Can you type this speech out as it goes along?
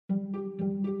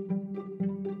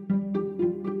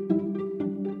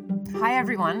Hi,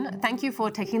 everyone. Thank you for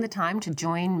taking the time to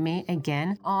join me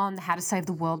again on the How to Save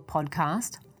the World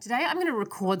podcast. Today, I'm going to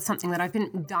record something that I've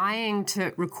been dying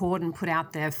to record and put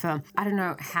out there for I don't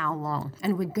know how long.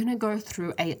 And we're going to go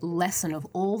through a lesson of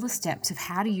all the steps of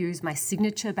how to use my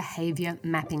signature behavior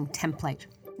mapping template.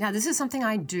 Now, this is something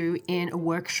I do in a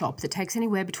workshop that takes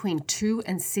anywhere between 2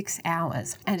 and 6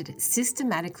 hours, and it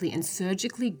systematically and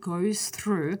surgically goes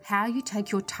through how you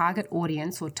take your target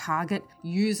audience or target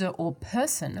user or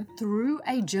person through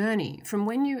a journey from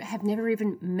when you have never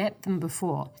even met them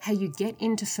before, how you get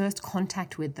into first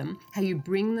contact with them, how you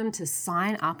bring them to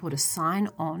sign up or to sign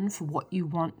on for what you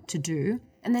want to do,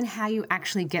 and then how you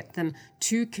actually get them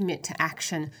to commit to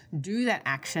action, do that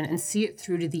action and see it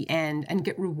through to the end and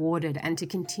get rewarded and to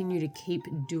continue to keep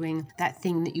doing that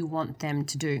thing that you want them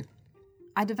to do.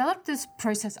 I developed this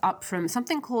process up from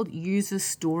something called user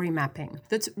story mapping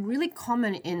that's really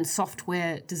common in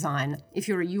software design. If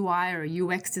you're a UI or a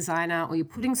UX designer or you're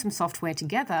putting some software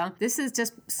together, this is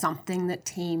just something that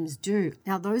teams do.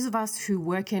 Now, those of us who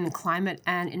work in climate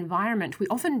and environment, we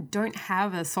often don't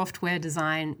have a software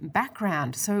design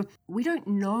background, so we don't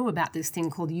know about this thing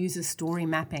called user story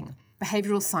mapping.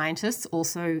 Behavioral scientists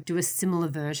also do a similar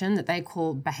version that they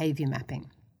call behavior mapping.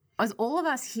 As all of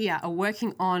us here are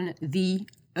working on the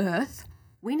Earth,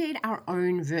 we need our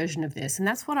own version of this, and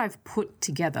that's what I've put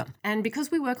together. And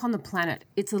because we work on the planet,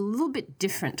 it's a little bit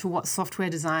different to what software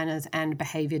designers and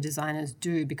behavior designers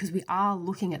do because we are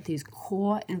looking at these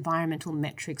core environmental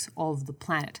metrics of the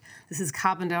planet. This is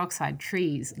carbon dioxide,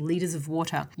 trees, liters of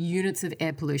water, units of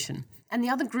air pollution. And the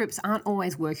other groups aren't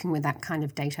always working with that kind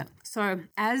of data. So,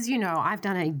 as you know, I've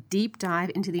done a deep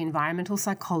dive into the environmental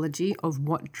psychology of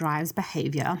what drives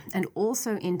behavior and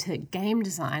also into game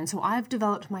design. So I've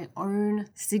developed my own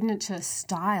signature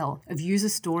style of user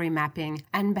story mapping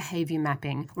and behavior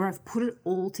mapping, where I've put it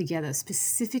all together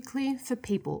specifically for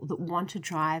people that want to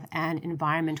drive an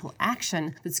environmental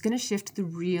action that's going to shift the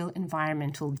real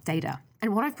environmental data.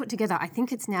 And what I've put together, I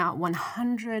think it's now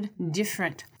 100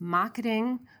 different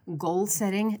marketing, goal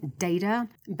setting, data,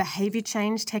 behavior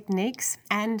change techniques,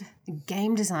 and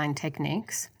game design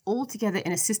techniques all together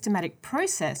in a systematic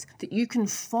process that you can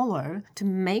follow to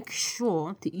make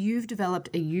sure that you've developed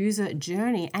a user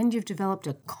journey and you've developed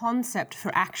a concept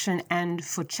for action and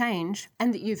for change,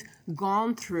 and that you've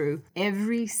gone through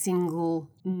every single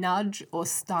nudge or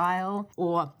style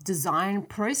or design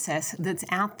process that's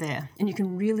out there. And you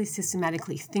can really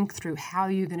systematically think through how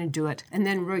you're going to do it and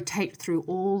then rotate through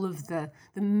all of the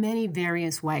many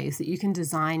various ways that you can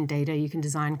design data, you can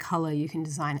design color, you can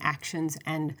design actions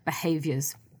and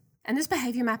behaviors. And this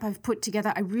behavior map I've put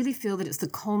together, I really feel that it's the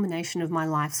culmination of my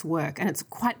life's work, and it's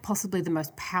quite possibly the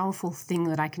most powerful thing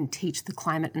that I can teach the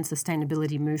climate and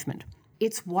sustainability movement.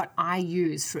 It's what I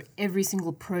use for every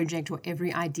single project or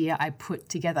every idea I put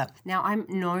together. Now, I'm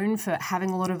known for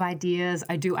having a lot of ideas.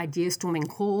 I do idea storming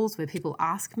calls where people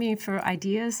ask me for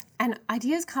ideas, and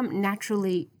ideas come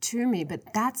naturally to me,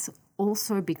 but that's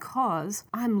also because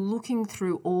I'm looking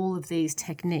through all of these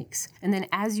techniques. And then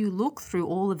as you look through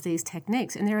all of these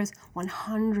techniques, and there is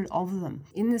 100 of them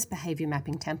in this behavior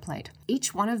mapping template,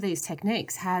 each one of these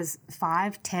techniques has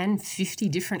 5, 10, 50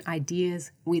 different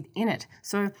ideas within it.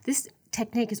 So this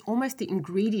technique is almost the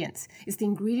ingredients. It's the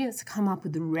ingredients to come up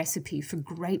with the recipe for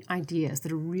great ideas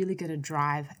that are really going to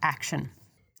drive action.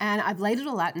 And I've laid it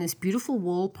all out in this beautiful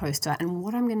wall poster. And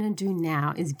what I'm going to do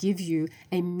now is give you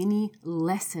a mini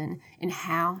lesson in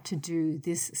how to do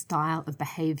this style of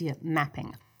behavior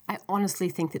mapping. I honestly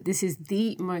think that this is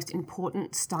the most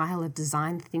important style of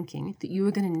design thinking that you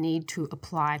are going to need to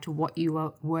apply to what you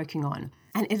are working on.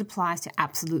 And it applies to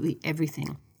absolutely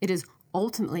everything. It is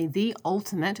ultimately the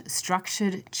ultimate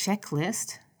structured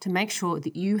checklist to make sure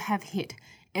that you have hit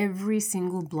every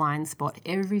single blind spot,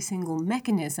 every single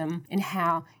mechanism in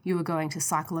how you are going to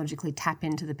psychologically tap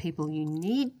into the people you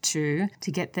need to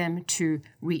get them to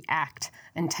react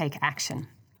and take action.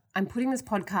 I'm putting this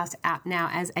podcast out now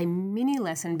as a mini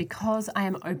lesson because I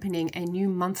am opening a new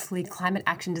monthly climate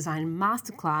action design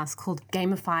masterclass called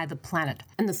Gamify the Planet.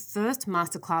 And the first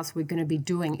masterclass we're going to be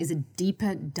doing is a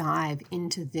deeper dive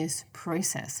into this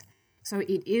process. So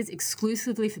it is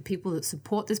exclusively for people that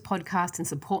support this podcast and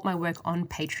support my work on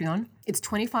Patreon. It's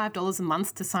 $25 a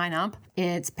month to sign up.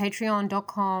 It's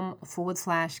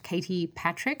patreon.com/Katie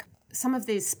Patrick. Some of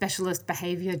these specialist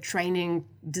behavior training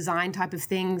design type of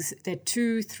things, they're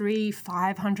 $200, $300,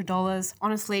 $500.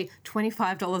 Honestly,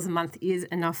 $25 a month is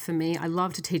enough for me. I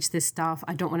love to teach this stuff.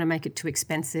 I don't want to make it too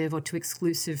expensive or too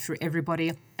exclusive for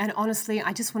everybody. And honestly,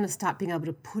 I just want to start being able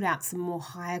to put out some more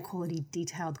higher quality,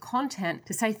 detailed content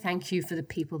to say thank you for the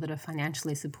people that are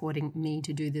financially supporting me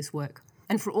to do this work.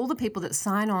 And for all the people that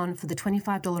sign on for the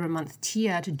 $25 a month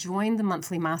tier to join the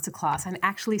monthly masterclass, I'm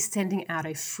actually sending out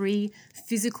a free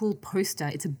physical poster.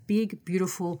 It's a big,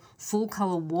 beautiful, full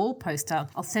color wall poster.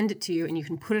 I'll send it to you and you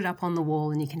can put it up on the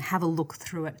wall and you can have a look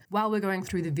through it while we're going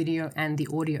through the video and the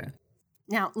audio.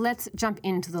 Now, let's jump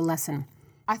into the lesson.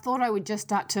 I thought I would just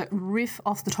start to riff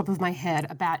off the top of my head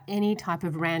about any type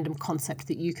of random concept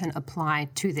that you can apply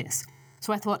to this.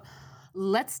 So I thought,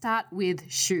 let's start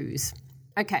with shoes.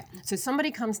 Okay, so somebody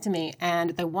comes to me and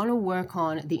they want to work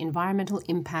on the environmental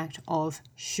impact of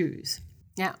shoes.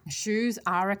 Now, shoes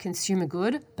are a consumer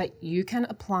good, but you can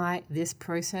apply this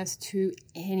process to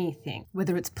anything,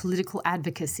 whether it's political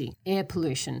advocacy, air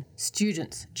pollution,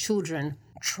 students, children,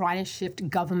 trying to shift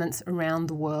governments around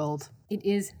the world. It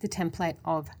is the template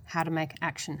of how to make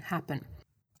action happen.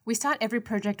 We start every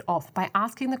project off by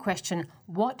asking the question,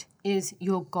 what is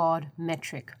your God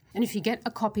metric? And if you get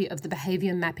a copy of the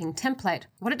behavior mapping template,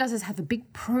 what it does is have a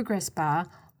big progress bar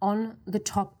on the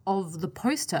top of the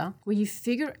poster where you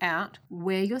figure out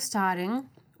where you're starting,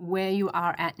 where you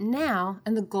are at now,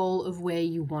 and the goal of where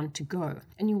you want to go.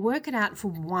 And you work it out for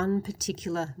one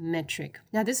particular metric.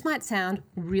 Now, this might sound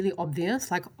really obvious,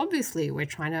 like obviously we're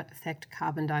trying to affect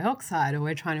carbon dioxide, or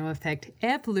we're trying to affect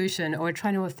air pollution, or we're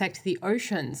trying to affect the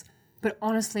oceans. But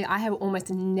honestly, I have almost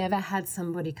never had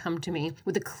somebody come to me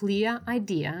with a clear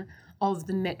idea of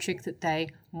the metric that they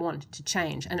want to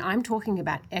change. And I'm talking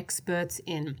about experts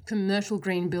in commercial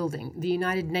green building, the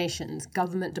United Nations,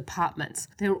 government departments.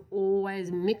 They're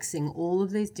always mixing all of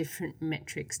these different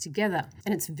metrics together.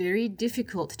 And it's very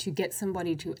difficult to get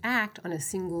somebody to act on a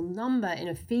single number in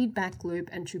a feedback loop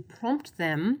and to prompt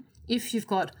them if you've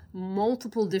got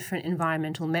multiple different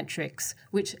environmental metrics,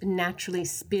 which naturally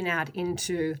spin out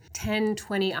into 10,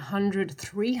 20, 100,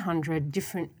 300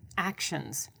 different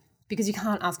actions. Because you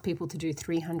can't ask people to do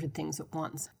 300 things at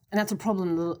once. And that's a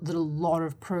problem that a lot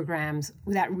of programs,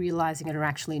 without realizing it, are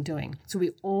actually doing. So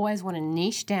we always want to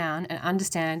niche down and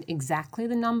understand exactly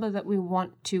the number that we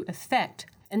want to affect,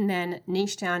 and then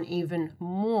niche down even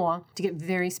more to get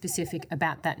very specific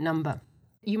about that number.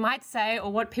 You might say,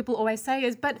 or what people always say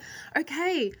is, but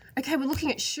okay, we're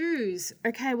looking at shoes.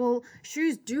 Okay, well,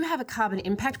 shoes do have a carbon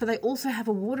impact, but they also have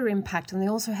a water impact, and they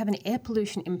also have an air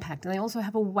pollution impact, and they also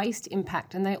have a waste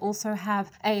impact, and they also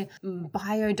have a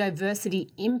biodiversity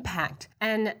impact.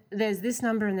 And there's this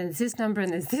number, and there's this number,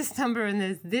 and there's this number, and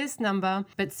there's this number.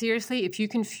 But seriously, if you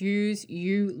confuse,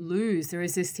 you lose. There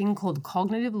is this thing called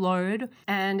cognitive load,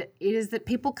 and it is that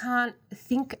people can't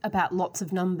think about lots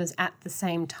of numbers at the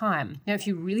same time. Now, if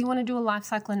you really want to do a life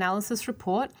cycle analysis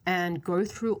report and go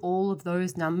through all of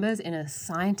those numbers in a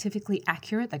scientifically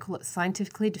accurate, they call it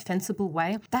scientifically defensible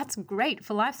way, that's great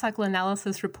for life cycle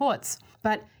analysis reports.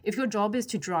 But if your job is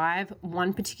to drive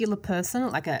one particular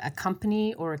person, like a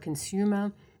company or a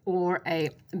consumer or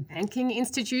a banking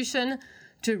institution,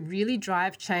 to really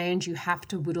drive change, you have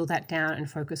to whittle that down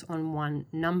and focus on one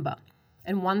number.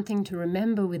 And one thing to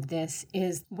remember with this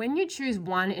is when you choose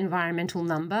one environmental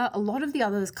number, a lot of the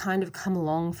others kind of come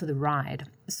along for the ride.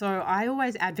 So I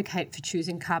always advocate for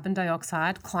choosing carbon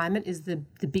dioxide. Climate is the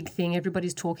big thing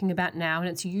everybody's talking about now, and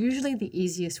it's usually the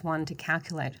easiest one to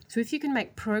calculate. So if you can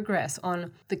make progress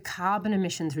on the carbon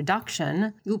emissions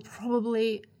reduction, you'll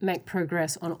probably make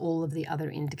progress on all of the other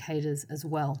indicators as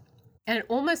well. And it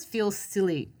almost feels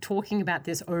silly talking about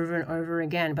this over and over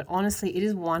again, but honestly, it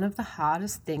is one of the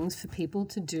hardest things for people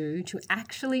to do, to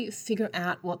actually figure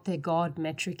out what their God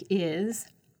metric is,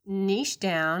 niche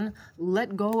down,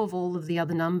 let go of all of the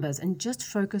other numbers, and just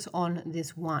focus on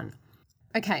this one.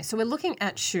 Okay, so we're looking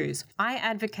at shoes. I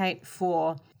advocate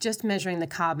for just measuring the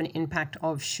carbon impact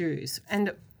of shoes.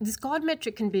 And this God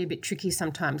metric can be a bit tricky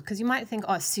sometimes because you might think,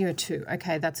 oh, CO2,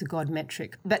 okay, that's a God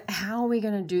metric. But how are we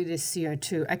going to do this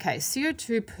CO2? Okay,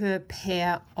 CO2 per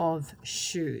pair of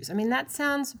shoes. I mean, that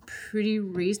sounds pretty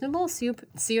reasonable,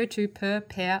 CO2 per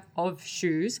pair of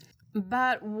shoes.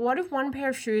 But what if one pair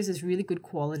of shoes is really good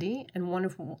quality and what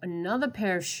if another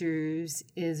pair of shoes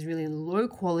is really low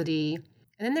quality?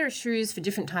 And then there are shoes for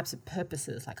different types of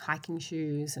purposes, like hiking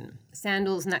shoes and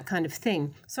sandals and that kind of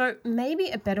thing. So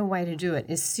maybe a better way to do it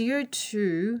is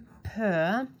CO2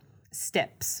 per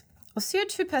steps, or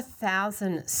CO2 per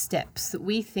 1,000 steps that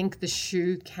we think the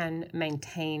shoe can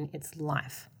maintain its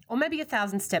life. Or maybe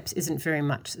 1,000 steps isn't very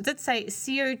much. Let's say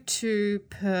CO2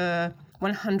 per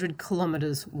 100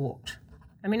 kilometers walked.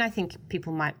 I mean, I think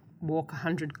people might walk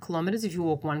 100 kilometers. If you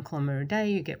walk 1 kilometer a day,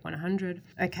 you get 100.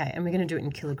 Okay, and we're going to do it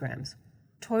in kilograms.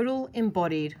 Total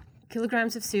embodied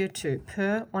kilograms of CO2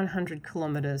 per 100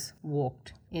 kilometers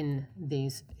walked in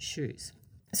these shoes.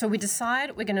 So we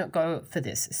decide we're going to go for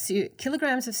this.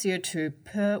 Kilograms of CO2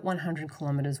 per 100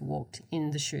 kilometers walked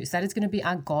in the shoes. That is going to be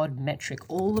our God metric.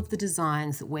 All of the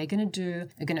designs that we're going to do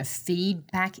are going to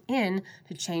feed back in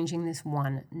to changing this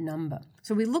one number.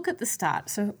 So we look at the start.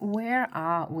 So where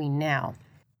are we now?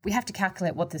 We have to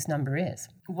calculate what this number is.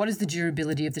 What is the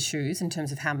durability of the shoes in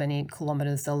terms of how many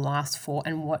kilometers they'll last for,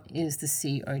 and what is the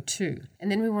CO2? And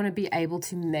then we want to be able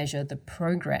to measure the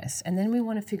progress. And then we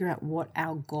want to figure out what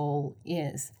our goal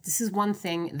is. This is one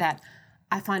thing that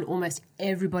I find almost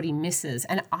everybody misses.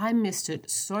 And I missed it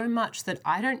so much that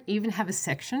I don't even have a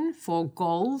section for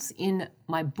goals in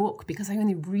my book because I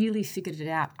only really figured it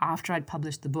out after I'd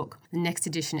published the book. The next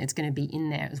edition, it's going to be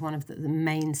in there as one of the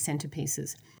main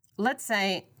centerpieces. Let's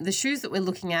say the shoes that we're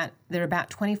looking at, they're about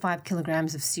 25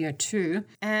 kilograms of CO2,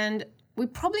 and we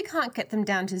probably can't get them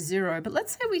down to 0, but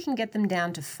let's say we can get them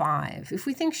down to 5. If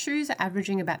we think shoes are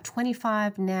averaging about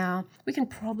 25 now, we can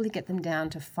probably get them down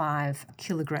to 5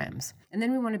 kilograms. And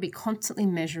then we want to be constantly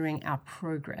measuring our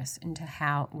progress into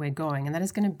how we're going. And that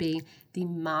is going to be the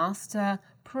master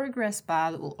progress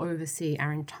bar that will oversee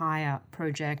our entire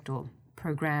project or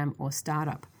program or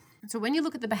startup. So when you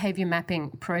look at the behavior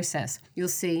mapping process, you'll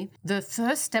see the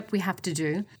first step we have to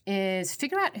do is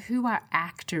figure out who our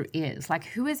actor is, like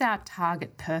who is our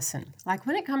target person. Like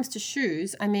when it comes to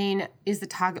shoes, is the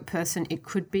target person, it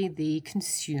could be the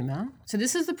consumer. So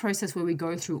this is the process where we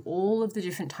go through all of the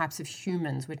different types of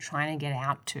humans we're trying to get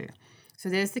out to. So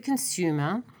there's the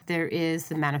consumer, there is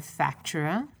the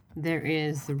manufacturer, there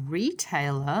is the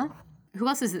retailer. Who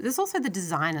else is it? There's also the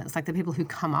designers, like the people who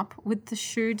come up with the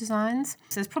shoe designs.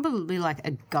 So there's probably like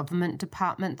a government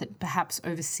department that perhaps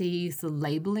oversees the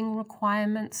labeling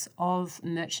requirements of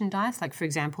merchandise, like for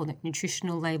example, the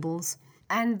nutritional labels.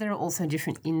 And there are also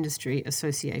different industry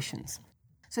associations.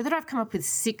 So that I've come up with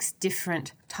 6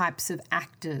 different types of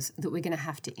actors that we're going to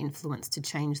have to influence to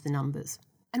change the numbers.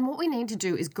 And what we need to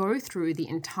do is go through the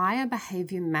entire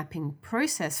behavior mapping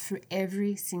process for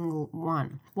every single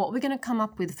one. What we're going to come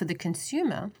up with for the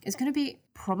consumer is going to be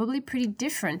probably pretty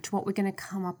different to what we're going to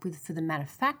come up with for the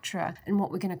manufacturer and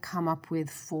what we're going to come up with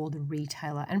for the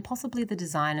retailer and possibly the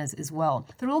designers as well.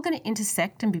 They're all going to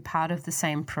intersect and be part of the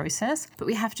same process, but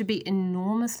we have to be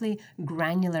enormously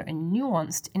granular and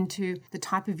nuanced into the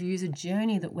type of user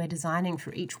journey that we're designing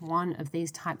for each one of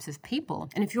these types of people.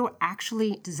 And if you're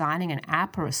actually designing an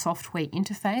app or a software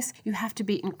interface, you have to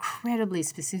be incredibly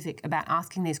specific about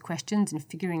asking these questions and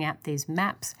figuring out these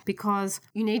maps, because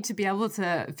you need to be able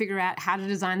to figure out how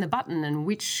to design the button and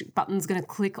which button's going to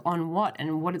click on what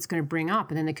and what it's going to bring up.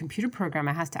 And then the computer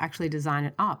programmer has to actually design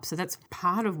it up. So that's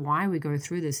part of why we go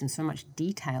through this in so much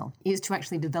detail, is to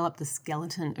actually develop the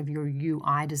skeleton of your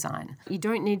UI design. You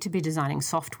don't need to be designing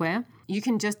software. You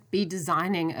can just be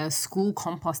designing a school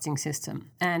composting system,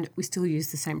 and we still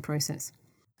use the same process.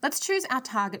 Let's choose our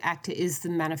target actor is the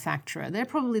manufacturer. They're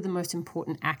probably the most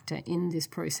important actor in this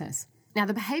process. Now,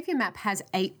 the behavior map has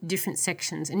 8 different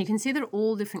sections, and you can see they're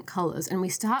all different colors. And we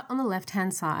start on the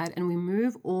left-hand side and we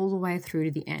move all the way through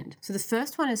to the end. So the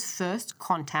first one is first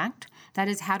contact. That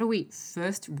is, how do we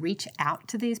first reach out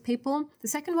to these people? The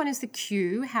second one is the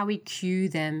cue, how we cue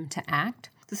them to act.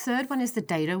 The third one is the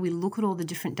data. We look at all the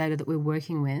different data that we're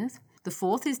working with. The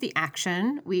fourth is the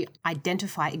action. We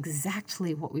identify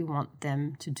exactly what we want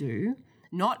them to do.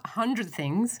 Not 100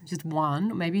 things, just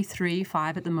 1, maybe 3,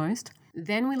 5 at the most.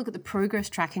 Then we look at the progress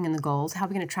tracking and the goals. How are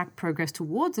we going to track progress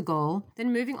towards a goal?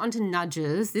 Then moving on to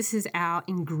nudges. This is our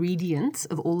ingredients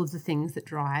of all of the things that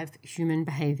drive human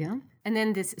behavior. And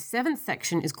then this 7th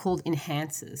section is called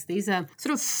enhancers. These are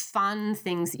sort of fun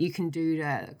things that you can do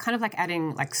to kind of like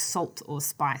adding like salt or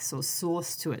spice or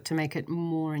sauce to it to make it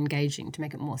more engaging, to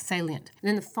make it more salient. And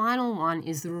then the final one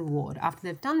is the reward. After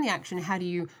they've done the action, how do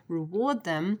you reward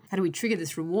them? How do we trigger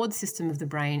this reward system of the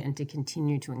brain and to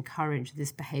continue to encourage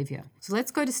this behavior? So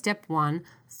let's go to step 1,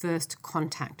 first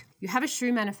contact. You have a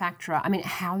shoe manufacturer.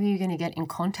 How are you going to get in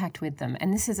contact with them?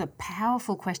 And this is a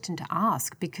powerful question to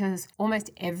ask, because almost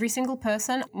every single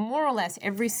person, more or less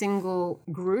every single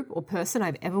group or person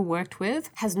I've ever worked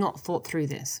with has not thought through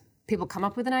this. People come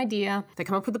up with an idea, they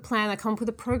come up with a plan, they come up with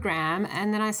a program,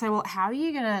 and then I say, well, how are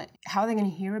they going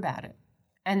to hear about it?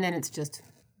 And then it's just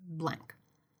blank.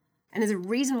 And there's a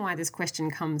reason why this question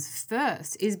comes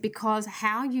first, is because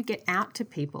how you get out to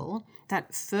people,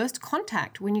 that first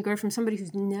contact, when you go from somebody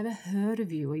who's never heard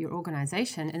of you or your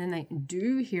organization, and then they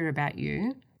do hear about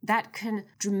you, that can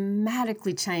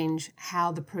dramatically change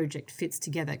how the project fits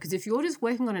together. Because if you're just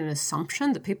working on an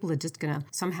assumption that people are just going to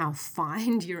somehow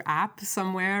find your app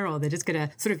somewhere, or they're just going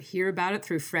to sort of hear about it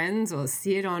through friends or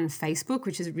see it on Facebook,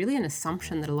 which is really an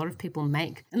assumption that a lot of people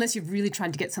make, unless you've really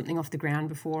tried to get something off the ground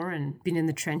before and been in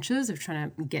the trenches of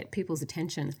trying to get people's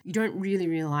attention, you don't really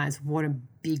realize what a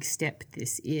big step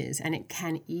this is, and it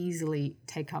can easily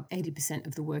take up 80%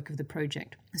 of the work of the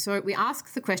project. So we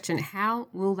ask the question, how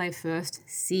will they first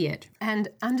see it? And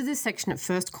under this section at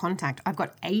first contact, I've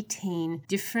got 18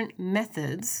 different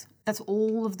methods. That's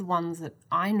all of the ones that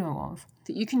I know of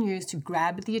that you can use to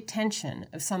grab the attention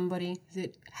of somebody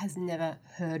that has never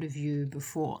heard of you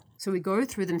before. So we go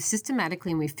through them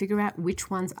systematically and we figure out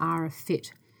which ones are a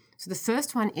fit. So the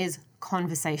first one is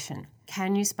conversation.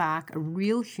 Can you spark a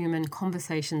real human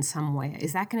conversation somewhere?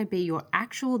 Is that going to be your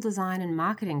actual design and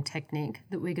marketing technique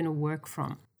that we're going to work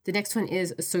from? The next one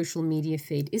is a social media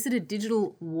feed. Is it a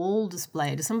digital wall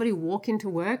display? Does somebody walk into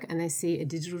work and they see a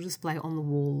digital display on the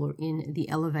wall or in the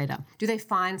elevator? Do they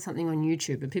find something on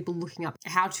YouTube? Are people looking up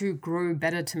how to grow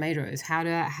better tomatoes, how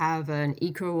to have an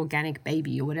eco-organic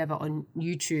baby or whatever on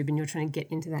YouTube, and you're trying to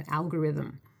get into that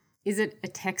algorithm? Is it a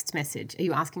text message? Are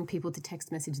you asking people to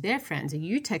text message their friends? Are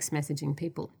you text messaging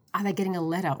people? Are they getting a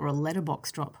letter or a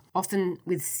letterbox drop? Often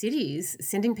with cities,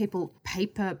 sending people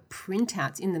paper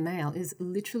printouts in the mail is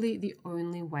literally the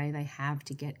only way they have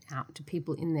to get out to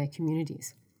people in their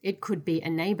communities. It could be a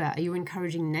neighbor. Are you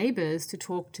encouraging neighbors to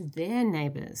talk to their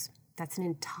neighbors? That's an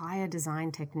entire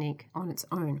design technique on its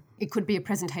own. It could be a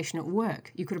presentation at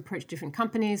work. You could approach different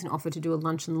companies and offer to do a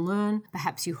lunch and learn.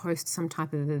 Perhaps you host some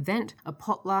type of event, a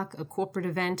potluck, a corporate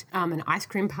event, an ice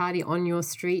cream party on your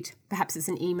street. Perhaps it's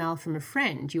an email from a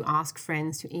friend. You ask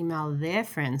friends to email their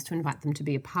friends to invite them to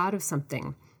be a part of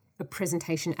something. A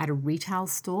presentation at a retail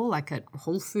store like at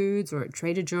Whole Foods or at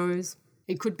Trader Joe's.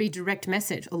 It could be direct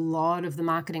message. A lot of the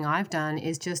marketing I've done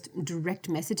is just direct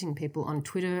messaging people on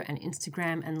Twitter and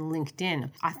Instagram and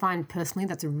LinkedIn. I find personally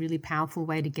that's a really powerful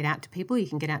way to get out to people. You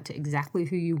can get out to exactly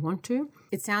who you want to.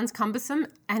 It sounds cumbersome,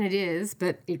 and it is,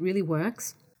 but it really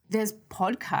works. There's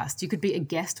podcasts. You could be a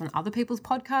guest on other people's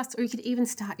podcasts, or you could even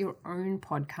start your own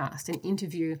podcast and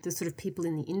interview the sort of people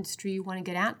in the industry you want to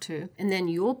get out to. And then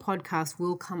your podcast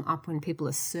will come up when people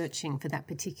are searching for that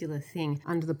particular thing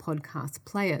under the podcast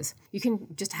players. You can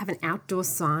just have an outdoor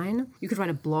sign. You could write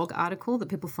a blog article that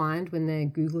people find when they're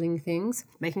Googling things,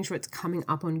 making sure it's coming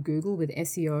up on Google with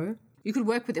SEO. You could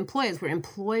work with employers where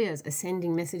employers are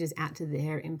sending messages out to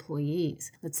their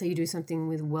employees. Let's say you do something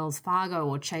with Wells Fargo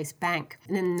or Chase Bank,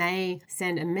 and then they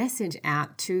send a message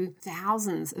out to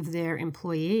thousands of their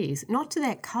employees, not to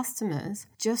their customers,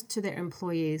 just to their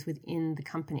employees within the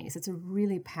companies. It's a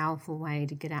really powerful way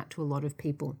to get out to a lot of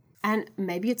people. And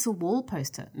maybe it's a wall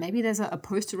poster. Maybe there's a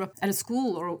poster up at a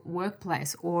school or a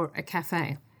workplace or a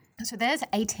cafe. So there's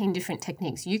 18 different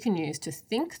techniques you can use to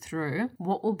think through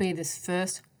what will be this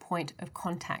first point of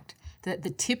contact, the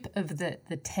tip of the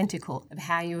tentacle of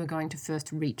how you are going to first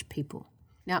reach people.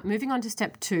 Now, moving on to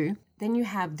step 2, then you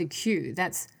have the cue.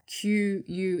 That's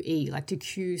Q-U-E, like to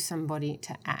cue somebody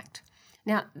to act.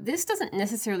 Now, this doesn't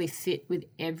necessarily fit with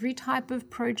every type of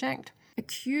project. A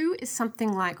cue is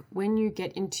something like when you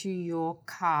get into your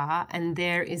car and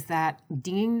there is that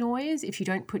dinging noise if you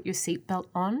don't put your seatbelt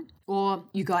on, or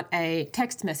you got a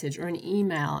text message or an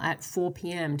email at 4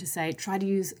 p.m. to say, try to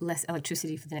use less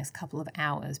electricity for the next couple of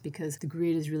hours because the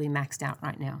grid is really maxed out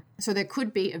right now. So there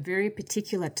could be a very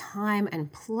particular time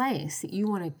and place that you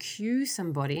want to cue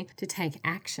somebody to take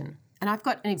action. And I've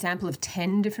got an example of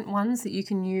 10 different ones that you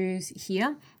can use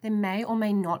here. They may or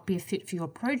may not be a fit for your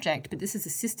project, but this is a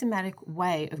systematic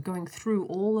way of going through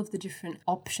all of the different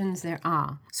options there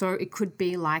are. So it could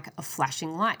be like a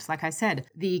flashing light. Like I said,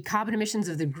 the carbon emissions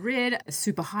of the grid are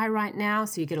super high right now,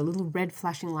 so you get a little red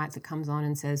flashing light that comes on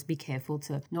and says, be careful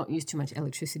to not use too much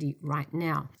electricity right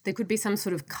now. There could be some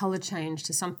sort of color change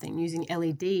to something using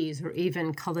LEDs or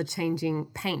even color changing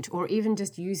paint, or even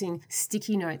just using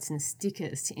sticky notes and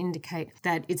stickers to indicate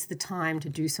that it's the time to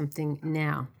do something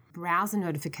now. Browser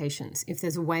notifications. If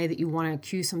there's a way that you want to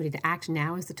cue somebody to act,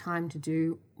 now is the time to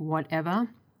do whatever.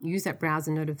 Use that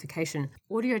browser notification.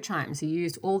 Audio chimes are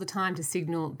used all the time to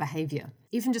signal behavior.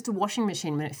 Even just a washing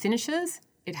machine, when it finishes,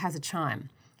 it has a chime.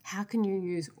 How can you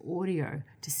use audio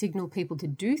to signal people to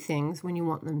do things when you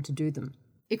want them to do them?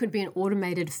 It could be an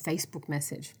automated Facebook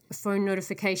message, a phone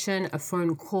notification, a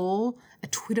phone call, a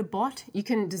Twitter bot. You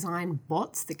can design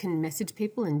bots that can message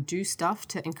people and do stuff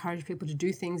to encourage people to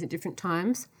do things at different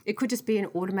times. It could just be an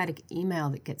automatic email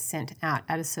that gets sent out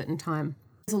at a certain time.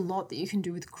 There's a lot that you can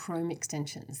do with Chrome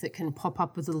extensions that can pop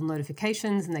up with little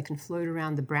notifications and they can float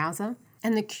around the browser.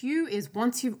 And the cue is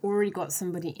once you've already got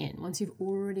somebody in, once you've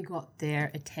already got their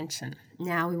attention,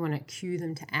 now we want to cue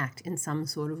them to act in some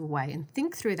sort of a way and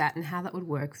think through that and how that would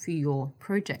work for your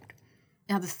project.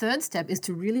 Now, the third step is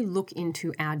to really look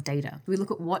into our data. We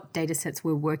look at what data sets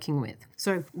we're working with.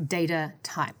 So data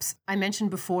types. I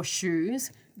mentioned before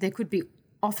shoes. There could be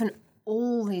often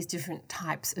all these different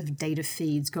types of data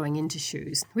feeds going into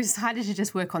shoes. We decided to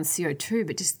just work on CO2,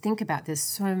 but just think about there's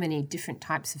so many different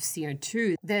types of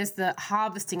CO2. There's the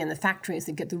harvesting in the factories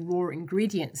that get the raw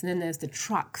ingredients, and then there's the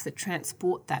trucks that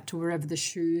transport that to wherever the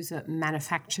shoes are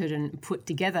manufactured and put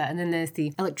together, and then there's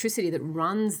the electricity that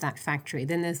runs that factory.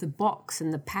 Then there's the box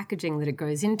and the packaging that it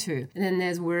goes into, and then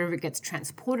there's wherever it gets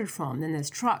transported from. Then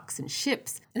there's trucks and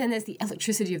ships, and then there's the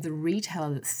electricity of the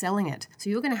retailer that's selling it.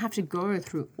 So you're going to have to go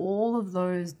through all of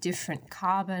those different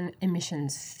carbon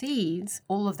emissions feeds,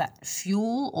 all of that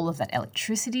fuel, all of that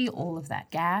electricity, all of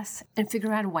that gas, and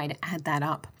figure out a way to add that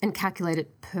up and calculate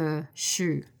it per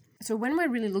shoe. So when we're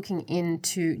really looking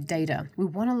into data, we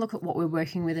want to look at what we're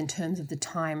working with in terms of the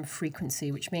time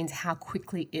frequency, which means how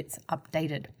quickly it's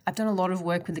updated. I've done a lot of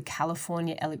work with the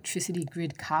California electricity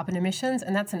grid carbon emissions,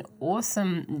 and that's an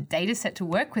awesome data set to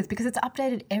work with because it's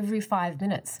updated every 5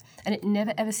 minutes, and it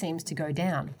never ever seems to go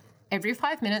down. Every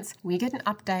 5 minutes, we get an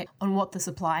update on what the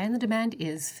supply and the demand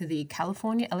is for the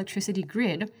California electricity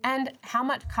grid and how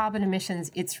much carbon emissions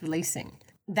it's releasing.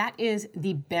 That is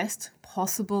the best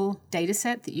possible data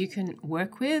set that you can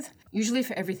work with. Usually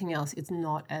for everything else, it's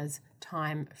not as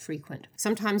time frequent.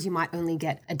 Sometimes you might only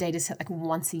get a data set like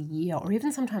once a year or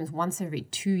even sometimes once every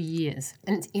 2 years.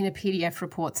 And it's in a PDF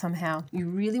report somehow. You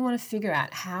really want to figure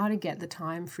out how to get the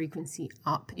time frequency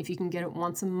up. If you can get it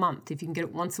once a month, if you can get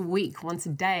it once a week, once a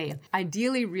day.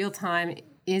 Ideally, real time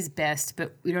is best,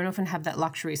 but we don't often have that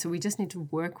luxury. So we just need to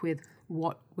work with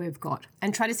what we've got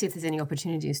and try to see if there's any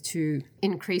opportunities to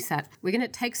increase that. We're going to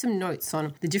take some notes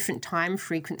on the different time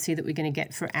frequency that we're going to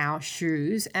get for our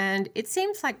shoes. And it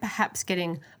seems like perhaps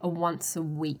getting a once a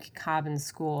week carbon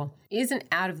score isn't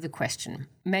out of the question.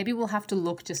 Maybe we'll have to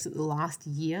look just at the last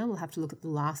year. We'll have to look at the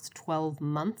last 12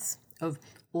 months of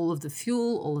all of the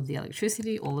fuel, all of the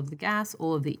electricity, all of the gas,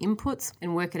 all of the inputs,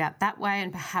 and work it out that way,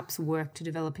 and perhaps work to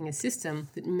developing a system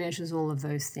that measures all of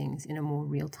those things in a more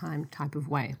real-time type of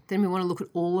way. Then we want to look at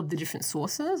all of the different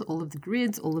sources, all of the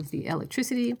grids, all of the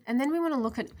electricity, and then we want to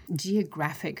look at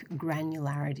geographic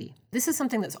granularity. This is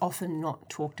something that's often not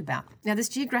talked about. Now, this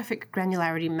geographic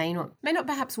granularity may not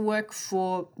perhaps work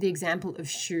for the example of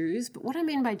shoes, but what I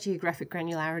mean by geographic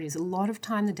granularity is a lot of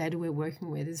time the data we're working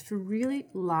with is for really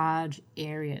large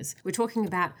areas. We're talking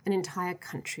about an entire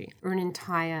country or an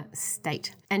entire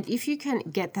state. And if you can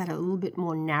get that a little bit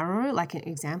more narrow, like an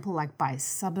example, like by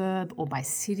suburb or by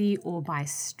city or by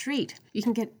street, you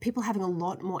can get people having a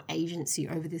lot more agency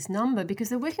over this number because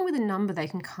they're working with a number they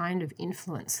can kind of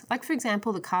influence. Like, for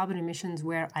example, the carbon emissions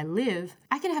where I live,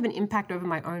 I can have an impact over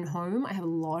my own home. I have a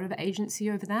lot of agency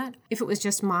over that. If it was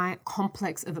just my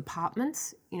complex of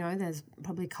apartments, there's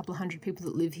probably a couple of hundred people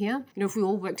that live here. If we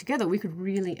all work together, we could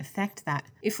really affect that.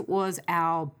 If it was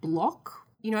our block,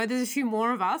 there's a few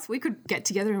more of us, we could get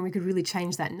together and we could really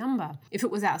change that number. If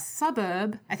it was our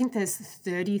suburb, I think there's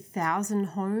 30,000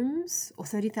 homes or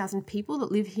 30,000 people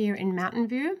that live here in Mountain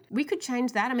View. We could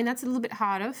change that. I mean, that's a little bit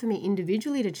harder for me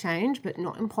individually to change, but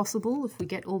not impossible if we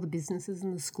get all the businesses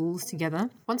and the schools together.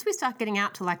 Once we start getting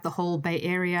out to like the whole Bay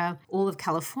Area, all of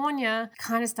California,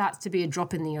 kind of starts to be a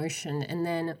drop in the ocean. And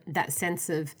then that sense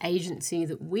of agency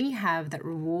that we have, that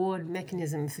reward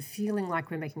mechanism for feeling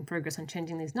like we're making progress on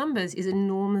changing these numbers is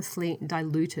enormously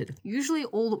diluted. Usually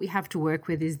all that we have to work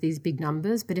with is these big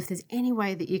numbers, but if there's any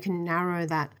way that you can narrow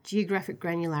that geographic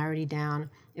granularity down,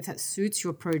 if that suits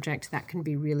your project, that can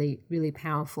be really, really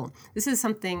powerful. This is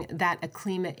something that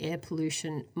Aclima air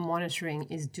pollution monitoring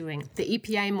is doing. The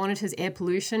EPA monitors air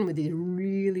pollution with these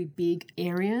really big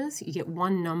areas. You get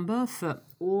one number for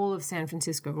all of San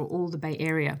Francisco or all the Bay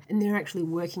Area, and they're actually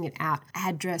working it out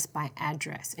address by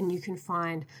address. And you can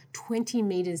find 20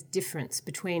 meters difference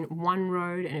between one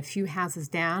road and a few houses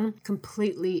down,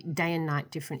 completely day and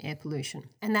night different air pollution.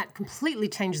 And that completely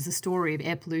changes the story of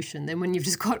air pollution than when you've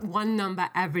just got one number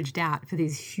averaged out for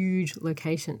these huge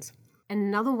locations.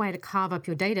 Another way to carve up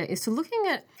your data is to looking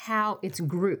at how it's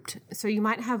grouped. So you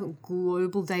might have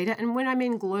global data. And when I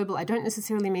mean global, I don't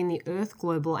necessarily mean the Earth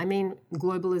global. I mean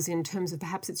global is in terms of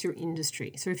perhaps it's your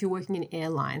industry. So if you're working in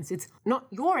airlines, it's not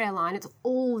your airline, it's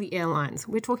all the airlines.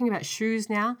 We're talking about shoes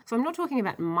now. So I'm not talking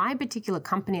about my particular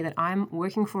company that I'm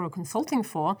working for or consulting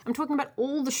for. I'm talking about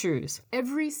all the shoes.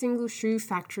 Every single shoe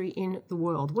factory in the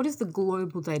world. What is the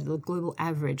global data, the global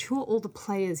average? Who are all the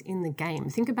players in the game?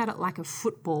 Think about it like a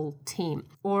football team. team.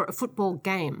 Or a football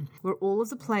game where all of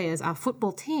the players are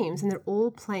football teams and they're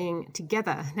all playing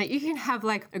together. Now, you can have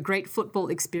like a great football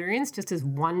experience just as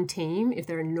one team if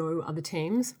there are no other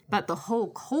teams. But the whole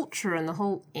culture and the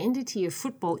whole entity of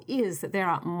football is that there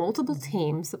are multiple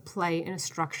teams that play in a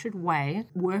structured way,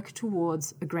 work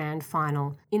towards a grand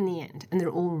final in the end. And they're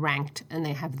all ranked and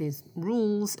they have these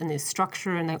rules and this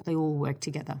structure and they all work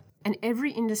together. And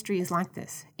every industry is like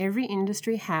this. Every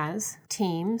industry has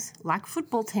teams, like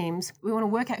football teams. We want to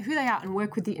work out who they are and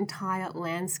work with the entire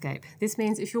landscape. This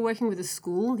means if you're working with a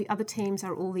school, the other teams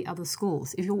are all the other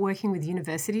schools. If you're working with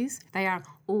universities, they are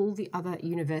all the other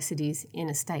universities in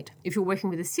a state. If you're working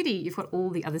with a city, you've got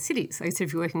all the other cities. So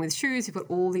if you're working with shoes, you've got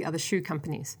all the other shoe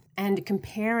companies. And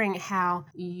comparing how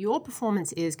your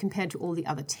performance is compared to all the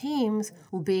other teams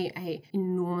will be an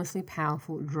enormously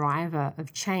powerful driver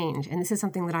of change. And this is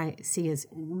something that I see as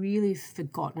really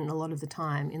forgotten a lot of the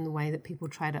time in the way that people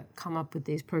try to come up with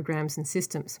these programs and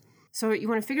systems. So you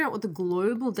want to figure out what the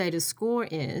global data score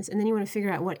is, and then you want to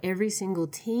figure out what every single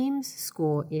team's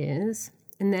score is,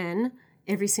 and then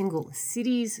every single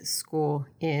city's score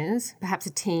is. Perhaps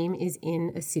a team is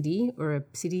in a city or a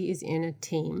city is in a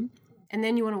team. And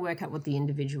then you want to work out what the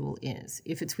individual is.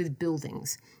 If it's with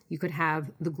buildings, you could have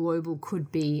the global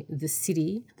could be the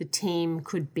city, the team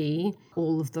could be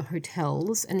all of the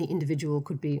hotels, and the individual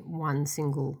could be one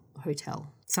single hotel,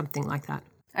 something like that.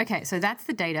 Okay, so that's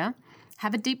the data.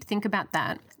 Have a deep think about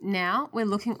that. Now we're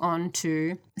looking on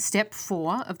to step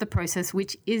 4 of the process,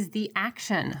 which is the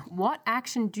action. What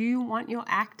action do you want your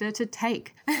actor to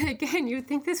take? Again, you would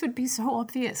think this would be so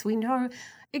obvious. We know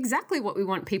exactly what we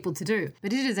want people to do,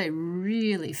 but it is a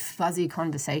really fuzzy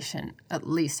conversation, at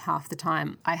least half the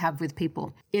time I have with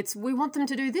people. It's we want them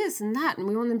to do this and that, and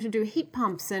we want them to do heat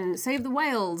pumps and save the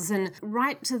whales and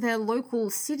write to their local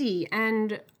city,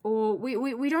 or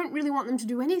we don't really want them to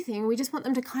do anything. We just want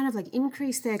them to kind of like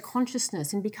increase their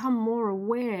consciousness and become more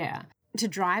aware. To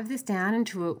drive this down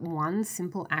into one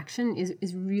simple action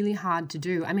is really hard to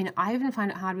do. I mean, I even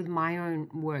find it hard with my own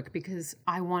work because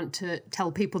I want to tell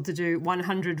people to do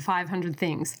 100, 500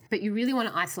 things. But you really want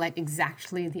to isolate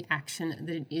exactly the action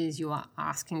that it is you are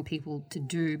asking people to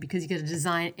do, because you got to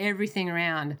design everything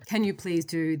around. Can you please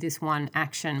do this one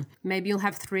action? Maybe you'll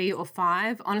have 3 or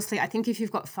 5. Honestly, I think if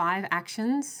you've got 5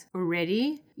 actions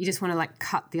already, you just want to like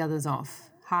cut the others off.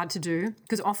 Hard to do,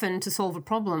 because often to solve a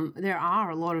problem, there are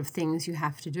a lot of things you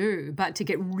have to do. But to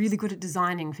get really good at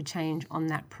designing for change on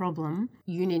that problem,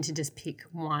 you need to just pick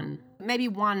one. Maybe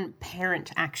one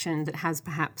parent action that has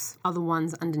perhaps other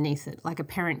ones underneath it. Like a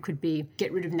parent could be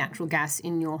get rid of natural gas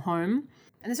in your home.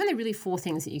 And there's only really 4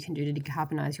 things that you can do to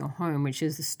decarbonize your home, which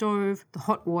is the stove, the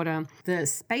hot water, the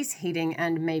space heating,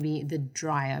 and maybe the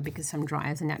dryer, because some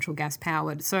dryers are natural gas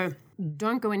powered. So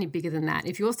don't go any bigger than that.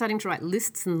 If you're starting to write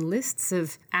lists and lists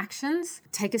of actions,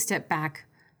 take a step back,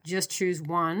 just choose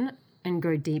one and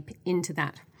go deep into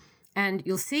that. And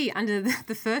you'll see under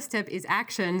the first step is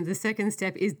action. The second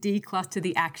step is declutter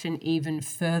the action even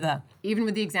further. Even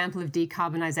with the example of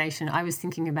decarbonization, I was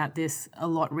thinking about this a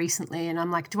lot recently. And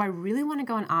I'm like, do I really want to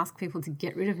go and ask people to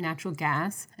get rid of natural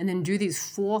gas and then do these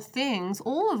 4 things,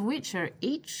 all of which are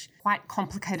each quite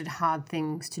complicated, hard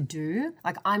things to do?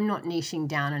 Like, I'm not niching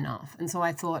down enough. And so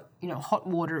I thought, hot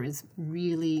water is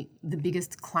really the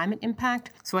biggest climate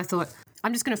impact. So I thought,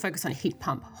 I'm just going to focus on heat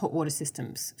pump hot water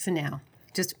systems for now.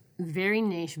 Just very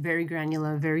niche, very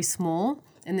granular, very small,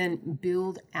 and then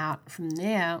build out from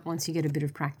there once you get a bit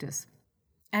of practice.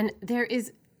 And there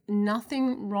is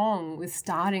nothing wrong with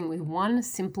starting with one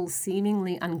simple,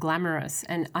 seemingly unglamorous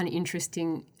and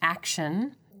uninteresting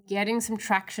action, getting some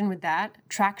traction with that,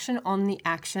 traction on the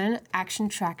action,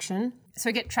 traction.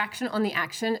 So get traction on the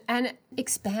action and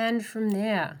expand from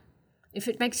there. If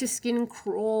it makes your skin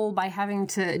crawl by having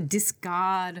to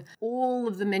discard all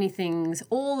of the many things,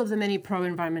 all of the many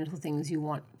pro-environmental things you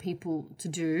want people to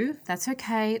do, that's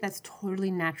okay. That's totally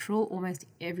natural. Almost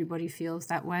everybody feels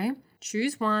that way.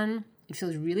 Choose one. It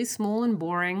feels really small and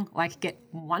boring, like get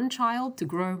one child to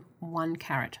grow 1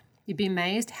 carrot. You'd be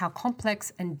amazed how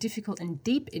complex and difficult and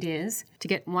deep it is to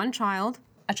get one child,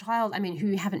 who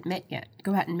you haven't met yet.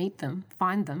 Go out and meet them,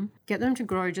 find them, get them to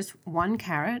grow just 1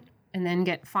 carrot, and then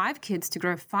get 5 kids to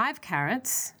grow 5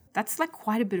 carrots. That's like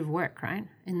quite a bit of work, right?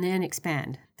 And then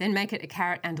expand. Then make it a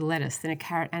carrot and a lettuce, then a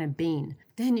carrot and a bean.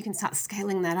 Then you can start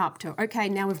scaling that up to, okay,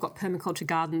 now we've got permaculture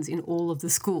gardens in all of the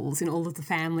schools, in all of the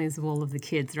families of all of the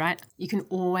kids, right? You can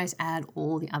always add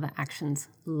all the other actions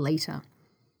later.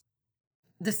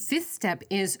 The 5th step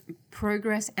is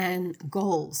progress and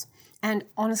goals. And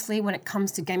honestly, when it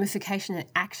comes to gamification and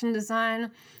action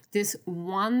design, This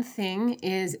one thing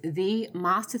is the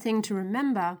master thing to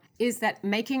remember, is that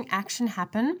making action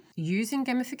happen using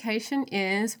gamification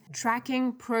is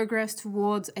tracking progress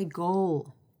towards a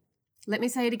goal. Let me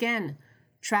say it again.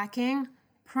 Tracking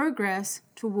progress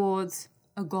towards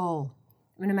a goal.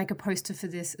 I'm going to make a poster for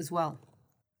this as well.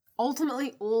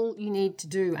 Ultimately, all you need to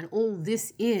do, and all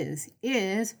this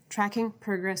is tracking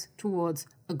progress towards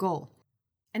a goal.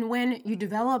 And when you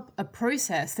develop a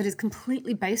process that is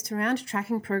completely based around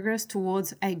tracking progress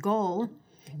towards a goal,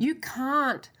 you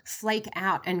can't flake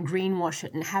out and greenwash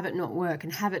it and have it not work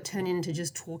and have it turn into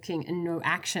just talking and no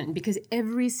action, because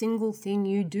every single thing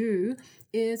you do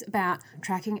is about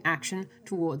tracking action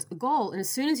towards a goal. And as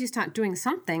soon as you start doing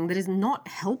something that is not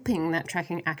helping that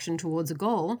tracking action towards a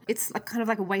goal, it's like kind of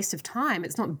like a waste of time.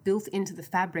 It's not built into the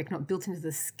fabric, not built into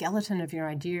the skeleton of your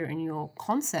idea and your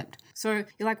concept. So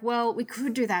you're like, well, we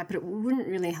could do that, but it wouldn't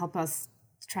really help us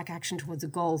track action towards a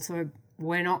goal. So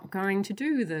we're not going to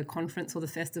do the conference or the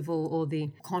festival or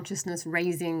the consciousness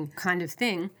raising kind of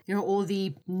thing, or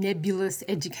the nebulous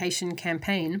education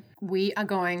campaign. We are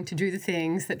going to do the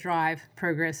things that drive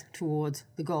progress towards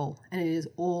the goal. And it is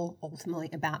all ultimately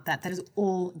about that. That is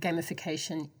all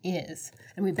gamification is.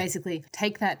 And we basically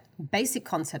take that basic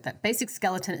concept, that basic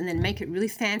skeleton, and then make it really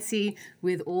fancy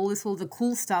with all the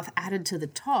cool stuff added to the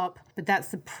top. But that's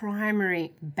the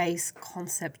primary base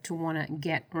concept to want to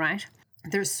get right.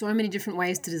 There are so many different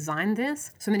ways to design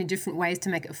this, so many different ways to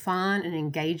make it fun and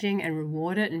engaging and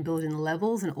reward it and build in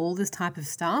levels and all this type of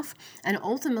stuff. And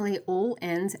ultimately, it all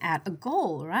ends at a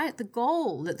goal, right? The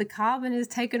goal that the carbon is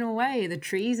taken away, the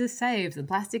trees are saved, the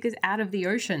plastic is out of the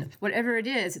ocean. Whatever it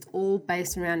is, it's all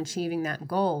based around achieving that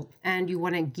goal. And you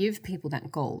want to give people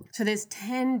that goal. So there's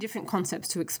 10 different concepts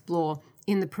to explore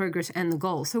in the progress and the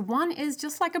goal. So one is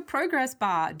just like a progress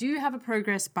bar. Do you have a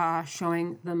progress bar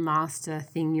showing the master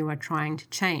thing you are trying to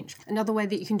change? Another way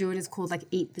that you can do it is called like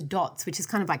eat the dots, which is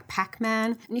kind of like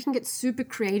Pac-Man. And you can get super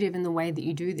creative in the way that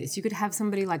you do this. You could have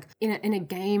somebody like in a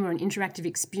game or an interactive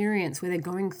experience where they're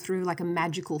going through like a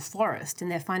magical forest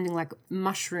and they're finding like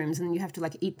mushrooms, and you have to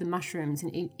like eat the mushrooms,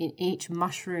 and each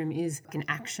mushroom is like an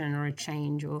action or a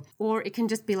change, or it can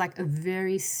just be like a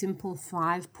very simple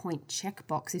 5-point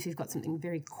checkbox if you've got something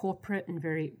very corporate and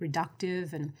very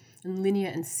reductive and linear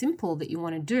and simple that you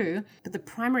want to do. But the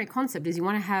primary concept is you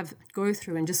want to go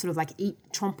through and just sort of like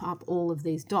chomp up all of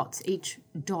these dots, each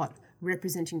dot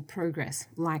representing progress,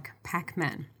 like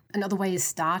Pac-Man. Another way is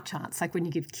star charts, like when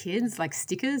you give kids like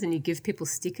stickers and you give people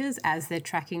stickers as they're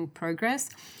tracking progress.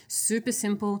 Super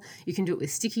simple. You can do it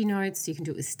with sticky notes. You can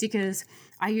do it with stickers.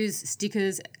 I use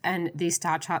stickers and these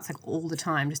star charts like all the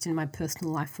time, just in my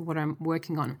personal life for what I'm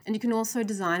working on. And you can also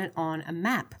design it on a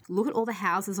map. Look at all the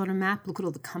houses on a map. Look at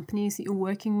all the companies that you're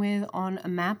working with on a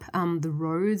map, the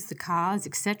roads, the cars,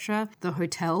 etc., the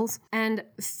hotels, and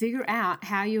figure out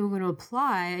how you're going to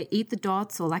apply eat the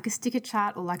dots or like a sticker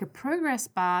chart or like a progress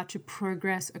bar to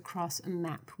progress across a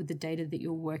map with the data that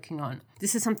you're working on.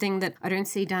 This is something that I don't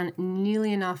see done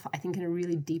nearly enough, I think, in a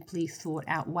really deeply thought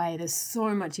out way. There's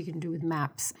so much you can do with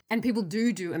maps. And people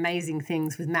do amazing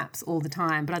things with maps all the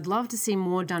time, but I'd love to see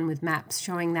more done with maps,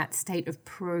 showing that state of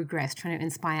progress, trying to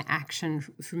inspire action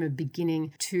from a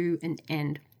beginning to an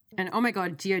end. And oh my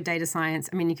God, geodata science,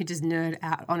 I mean, you could just nerd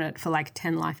out on it for like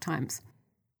 10 lifetimes.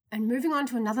 And moving on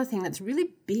to another thing that's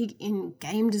really big in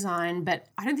game design, but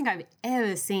I don't think I've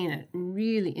ever seen it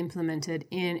really implemented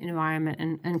in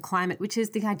environment and climate, which is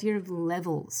the idea of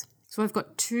levels. So I've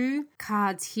got 2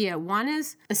 cards here. One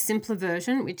is a simpler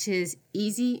version, which is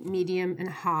easy, medium, and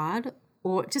hard,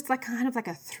 or just like kind of like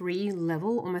a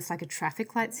 3-level, almost like a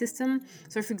traffic light system.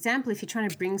 So for example, if you're trying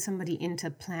to bring somebody into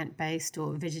plant-based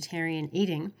or vegetarian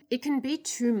eating, it can be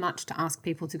too much to ask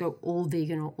people to go all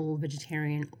vegan or all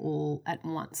vegetarian all at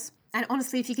once. And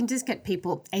honestly, if you can just get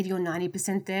people 80 or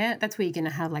 90% there, that's where you're going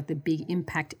to have like the big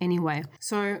impact anyway.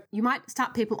 So you might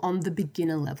start people on the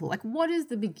beginner level. Like, what is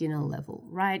the beginner level,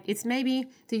 right? It's maybe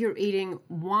that you're eating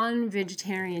one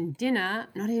vegetarian dinner,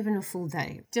 not even a full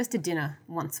day, just a dinner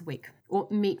once a week, or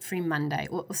meat-free Monday,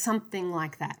 or something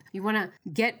like that. You want to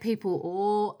get people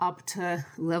all up to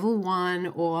level 1,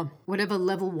 or whatever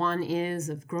level 1 is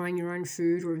of growing your own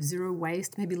food, or of zero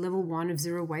waste. Maybe level 1 of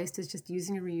zero waste is just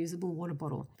using a reusable water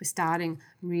bottle. We're starting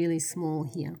really small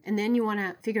here. And then you want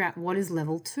to figure out what is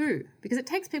level 2, because it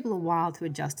takes people a while to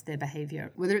adjust their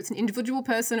behavior, whether it's an individual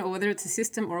person or whether it's a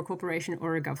system or a corporation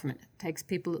or a government. It takes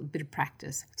people a bit of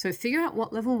practice. So figure out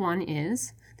what level 1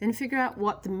 is, Then figure out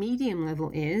what the medium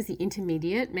level is, the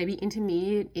intermediate. Maybe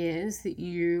intermediate is that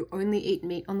you only eat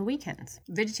meat on the weekends.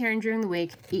 Vegetarian during the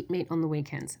week, eat meat on the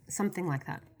weekends, something like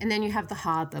that. And then you have the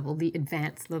hard level, the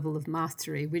advanced level of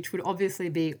mastery, which would obviously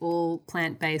be all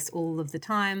plant-based all of the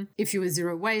time. If you were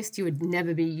zero waste, you would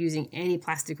never be using any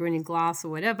plastic or any glass or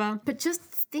whatever. But just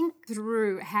think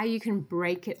through how you can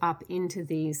break it up into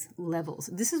these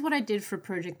levels. This is what I did for a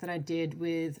project that I did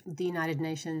with the United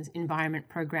Nations Environment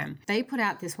Program. They put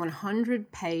out this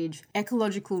 100-page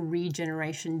ecological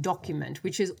regeneration document,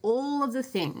 which is all of the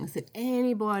things that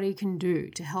anybody can do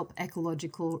to help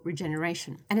ecological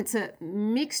regeneration. And it's a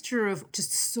mixture of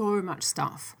just so much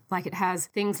stuff. Like it has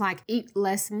things like eat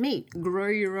less meat, grow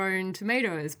your own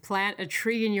tomatoes, plant a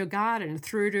tree in your garden,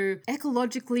 through to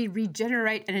ecologically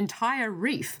regenerate an entire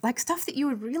reef. Like stuff that you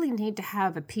would really need to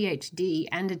have a PhD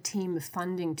and a team of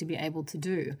funding to be able to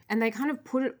do. And they kind of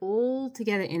put it all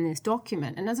together in this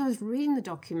document. And as I was reading the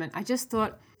document, I just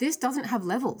thought, this doesn't have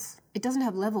levels. It doesn't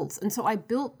have levels. And so I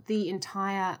built the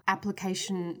entire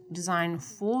application design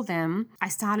for them. I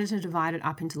started to divide it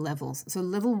up into levels. So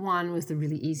level 1 was the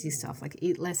really easy stuff, like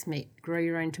eat less meat, grow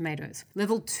your own tomatoes.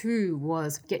 Level 2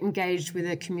 was get engaged with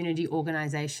a community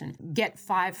organization, get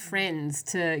 5 friends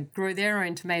to grow their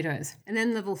own tomatoes. And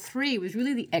then level 3 was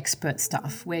really the expert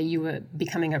stuff, where you were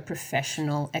becoming a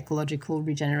professional ecological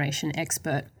regeneration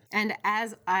expert. And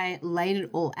as I laid it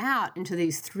all out into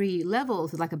these 3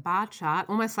 levels with like a bar chart,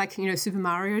 almost like, Super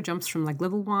Mario jumps from like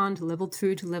level 1 to level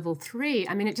 2 to level 3.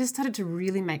 I mean, it just started to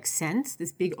really make sense,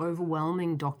 this big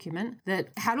overwhelming document that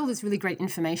had all this really great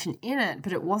information in it,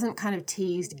 but it wasn't kind of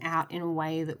teased out in a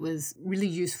way that was really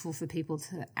useful for people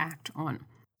to act on.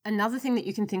 Another thing that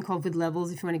you can think of with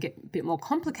levels, if you want to get a bit more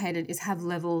complicated, is have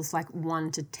levels like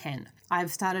 1 to 10.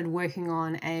 I've started working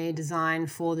on a design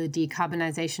for the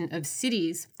decarbonisation of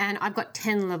cities, and I've got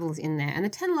 10 levels in there. And the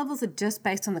 10 levels are just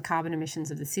based on the carbon emissions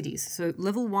of the cities. So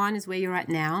level 1 is where you're at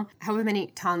now, however many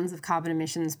tons of carbon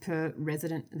emissions per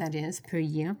resident that is per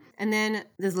year. And then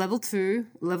there's level 2,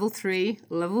 level 3,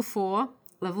 level 4,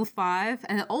 level 5,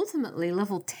 and ultimately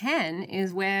level 10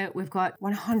 is where we've got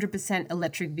 100%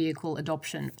 electric vehicle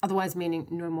adoption, otherwise meaning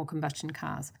no more combustion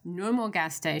cars, no more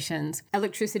gas stations,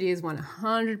 electricity is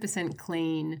 100%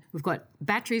 clean, we've got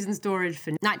batteries and storage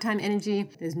for nighttime energy,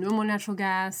 there's no more natural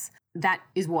gas. That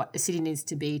is what a city needs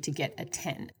to be to get a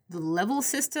 10. The level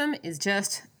system is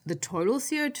just the total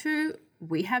CO2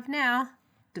 we have now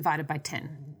divided by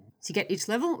 10. To get each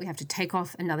level, we have to take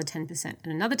off another 10%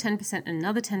 and another 10% and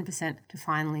another 10% to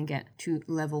finally get to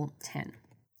level 10.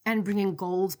 And bringing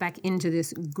goals back into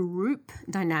this group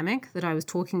dynamic that I was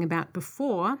talking about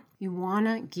before, you want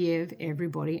to give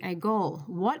everybody a goal.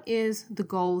 What is the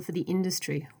goal for the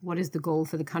industry? What is the goal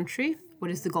for the country? What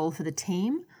is the goal for the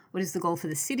team? What is the goal for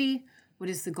the city? What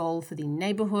is the goal for the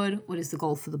neighborhood? What is the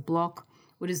goal for the block?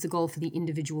 What is the goal for the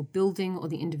individual building or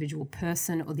the individual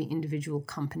person or the individual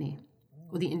company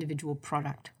or the individual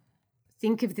product?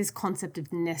 Think of this concept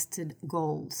of nested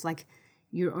goals. Like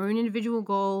your own individual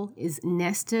goal is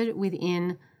nested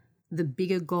within the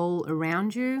bigger goal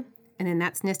around you, and then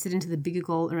that's nested into the bigger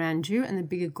goal around you and the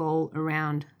bigger goal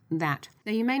around that.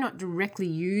 Now, you may not directly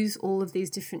use all of these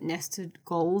different nested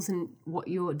goals in what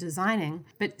you're designing,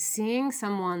 but seeing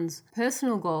someone's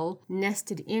personal goal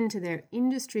nested into their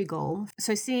industry goal,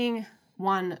 so seeing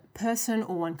one person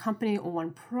or one company or one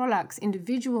product's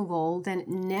individual goal then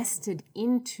nested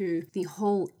into the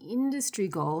whole industry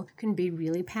goal can be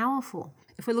really powerful.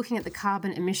 If we're looking at the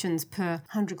carbon emissions per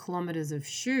 100 kilometers of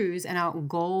shoes and our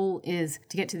goal is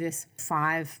to get to this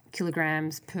 5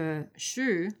 kilograms per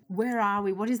shoe, where are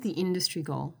we? What is the industry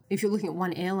goal? If you're looking at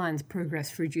one airline's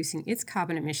progress for reducing its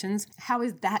carbon emissions, how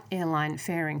is that airline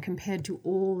faring compared to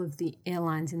all of the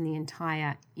airlines in the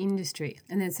entire industry?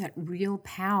 And there's that real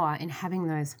power in having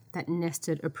that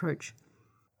nested approach.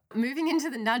 Moving into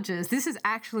the nudges, this is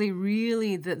actually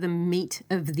really the meat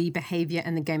of the behavior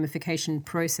and the gamification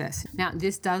process. Now,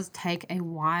 this does take a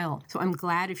while. So I'm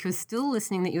glad if you're still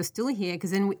listening that you're still here,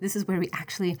 because then this is where we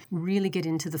actually really get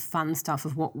into the fun stuff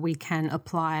of what we can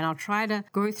apply. And I'll try to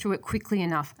go through it quickly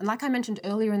enough. And like I mentioned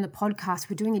earlier in the podcast,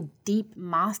 we're doing a deep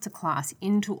masterclass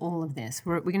into all of this.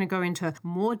 We're going to go into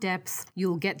more depth.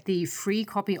 You'll get the free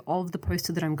copy of the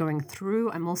poster that I'm going through.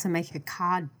 I'm also making a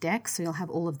card deck, so you'll have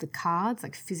all of the cards,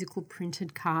 like physical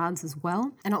printed cards as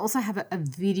well. And I also have a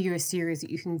video series that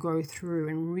you can go through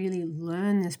and really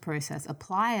learn this process,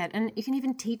 apply it, and you can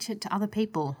even teach it to other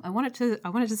people. I want it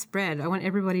to spread. I want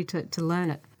everybody to learn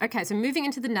it. Okay, so moving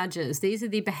into the nudges, these are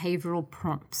the behavioral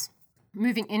prompts.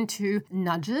 Moving into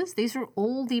nudges, these are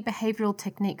all the behavioral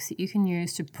techniques that you can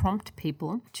use to prompt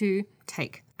people to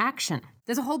take action.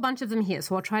 There's a whole bunch of them here,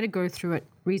 so I'll try to go through it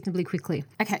reasonably quickly.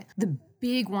 Okay, the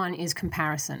big one is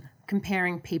comparison.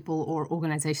 Comparing people or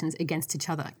organizations against each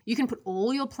other. You can put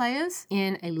all your players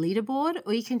in a leaderboard,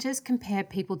 or you can just compare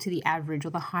people to the average or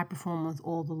the high performers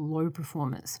or the low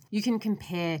performers. You can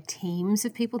compare teams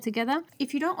of people together.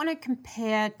 If you don't want to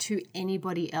compare to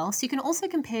anybody else, you can also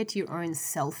compare to your own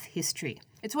self-history.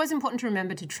 It's always important to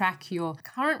remember to track your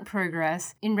current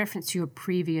progress in reference to your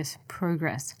previous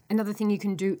progress. Another thing you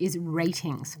can do is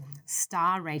ratings,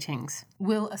 star ratings.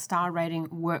 Will a star rating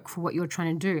work for what you're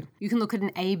trying to do? You can look at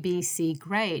an A, B, C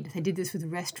grade. They did this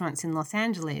with restaurants in Los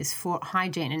Angeles for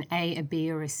hygiene, an A, a B,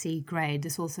 or a C grade.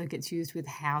 This also gets used with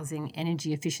housing,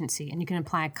 energy efficiency, and you can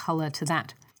apply a color to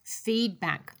that.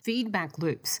 Feedback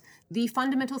loops, the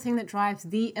fundamental thing that drives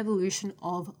the evolution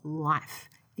of life,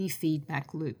 the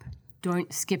feedback loop.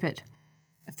 Don't skip it.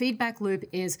 A feedback loop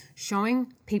is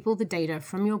showing people the data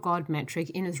from your God metric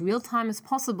in as real time as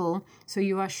possible, so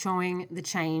you are showing the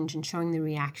change and showing the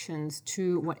reactions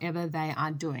to whatever they are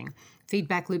doing.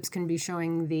 Feedback loops can be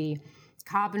showing the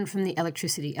carbon from the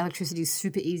electricity. Electricity is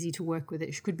super easy to work with.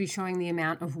 It could be showing the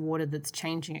amount of water that's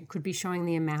changing. It could be showing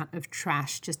the amount of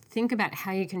trash. Just think about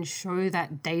how you can show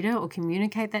that data or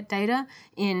communicate that data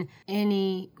in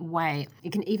any way.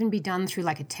 It can even be done through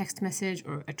like a text message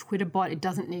or a Twitter bot. It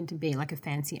doesn't need to be like a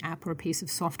fancy app or a piece of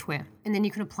software. And then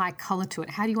you can apply color to it.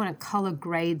 How do you want to color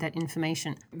grade that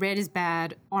information? Red is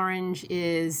bad, orange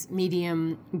is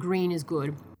medium, green is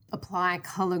good. Apply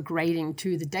color grading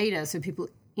to the data so people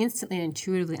instantly and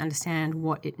intuitively understand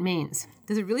what it means.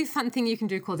 There's a really fun thing you can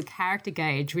do called the character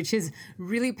gauge, which is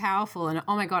really powerful, and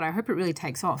oh my God, I hope it really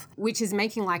takes off, which is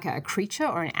making like a creature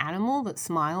or an animal that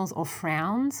smiles or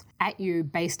frowns at you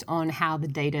based on how the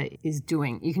data is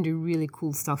doing. You can do really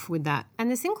cool stuff with that.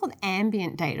 And this thing called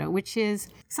ambient data, which is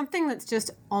something that's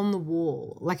just on the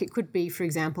wall. Like it could be, for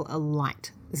example, a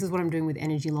light. This is what I'm doing with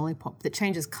Energy Lollipop, that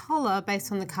changes color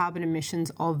based on the carbon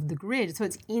emissions of the grid. So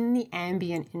it's in the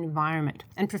ambient environment.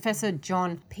 And Professor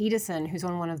John Peterson, who's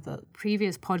on one of the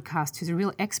previous podcasts, who's a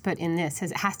real expert in this,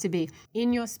 says it has to be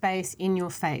in your space, in your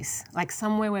face, like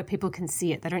somewhere where people can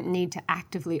see it. They don't need to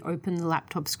actively open the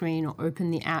laptop screen or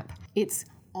open the app. It's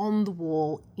on the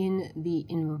wall, in the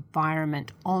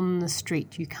environment, on the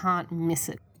street. You can't miss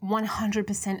it.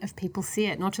 100% of people see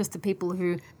it, not just the people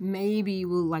who maybe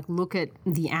will like look at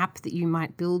the app that you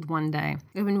might build one day.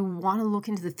 When you want to look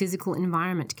into the physical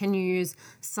environment, can you use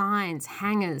signs,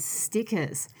 hangers,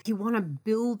 stickers? You want to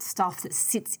build stuff that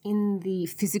sits in the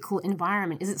physical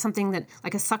environment. Is it something that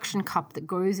like a suction cup that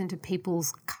goes into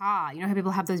people's car? You know how people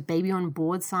have those baby on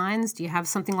board signs? Do you have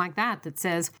something like that that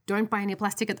says, don't buy any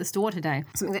plastic at the store today?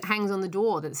 Something that hangs on the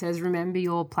door that says, remember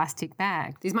your plastic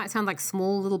bag. These might sound like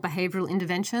small little behavioral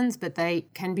interventions, but they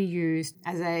can be used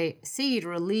as a seed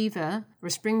or a lever or a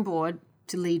springboard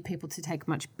to lead people to take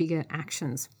much bigger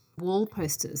actions. Wall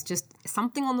posters, just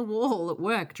something on the wall at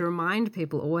work to remind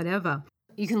people or whatever.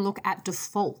 You can look at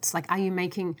defaults, like are you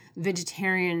making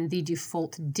vegetarian the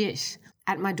default dish?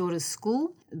 At my daughter's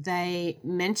school, they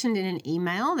mentioned in an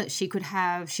email that she could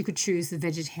choose the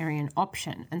vegetarian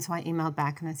option. And so I emailed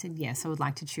back and I said, yes, I would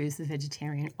like to choose the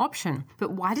vegetarian option.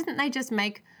 But why didn't they just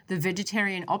make the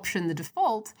vegetarian option the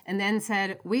default and then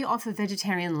said, we offer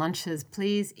vegetarian lunches.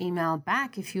 Please email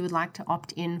back if you would like to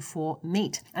opt in for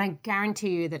meat. And I guarantee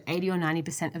you that 80 or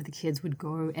 90% of the kids would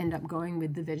end up going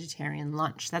with the vegetarian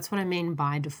lunch. That's what I mean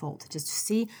by default. Just to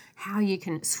see how you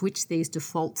can switch these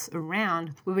defaults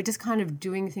around where we're just kind of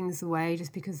doing things the way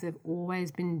just because they've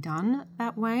always been done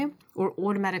that way, or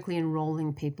automatically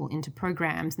enrolling people into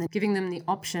programs and then giving them the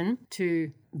option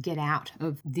to get out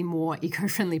of the more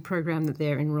eco-friendly program that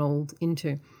they're enrolled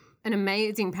into. An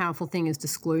amazing, powerful thing is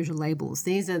disclosure labels.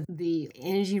 These are the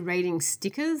energy rating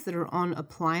stickers that are on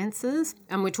appliances.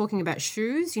 And we're talking about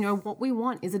shoes. You know, what we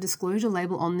want is a disclosure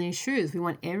label on these shoes. We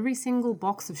want every single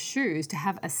box of shoes to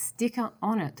have a sticker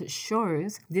on it that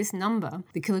shows this number,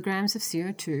 the kilograms of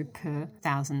CO2 per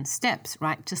 1,000 steps,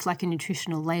 right? Just like a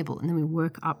nutritional label. And then we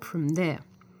work up from there.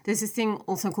 There's this thing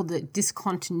also called the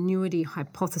discontinuity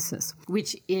hypothesis,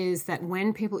 which is that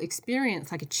when people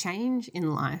experience like a change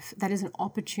in life, that is an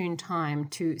opportune time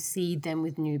to seed them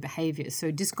with new behaviors.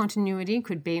 So discontinuity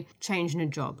could be change in a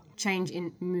job, change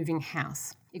in moving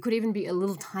house. It could even be a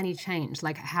little tiny change,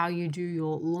 like how you do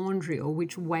your laundry or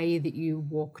which way that you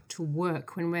walk to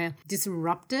work. When we're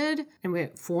disrupted and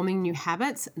we're forming new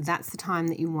habits, that's the time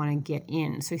that you want to get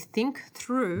in. So think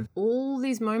through all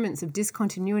these moments of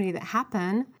discontinuity that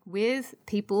happen with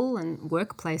people and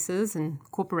workplaces and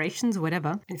corporations or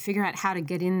whatever, and figure out how to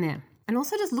get in there. And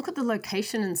also just look at the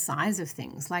location and size of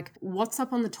things, like what's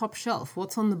up on the top shelf,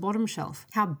 what's on the bottom shelf,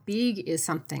 how big is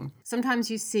something.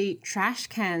 Sometimes you see trash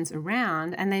cans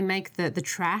around and they make the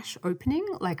trash opening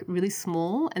like really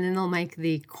small, and then they'll make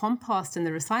the compost and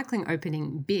the recycling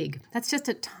opening big. That's just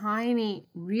a tiny,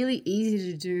 really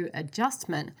easy to do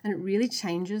adjustment, and it really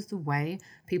changes the way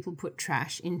people put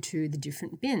trash into the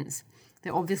different bins.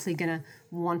 They're obviously going to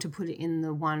want to put it in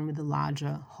the one with the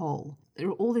larger hole. There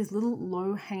are all these little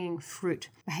low-hanging fruit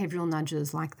behavioral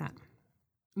nudges like that.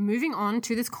 Moving on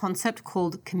to this concept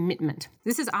called commitment.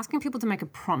 This is asking people to make a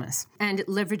promise, and it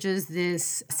leverages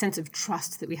this sense of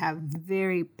trust that we have,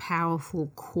 very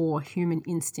powerful core human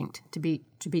instinct to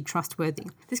be trustworthy.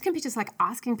 This can be just like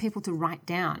asking people to write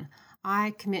down,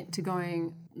 I commit to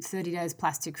going 30 days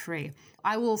plastic free.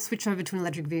 I will switch over to an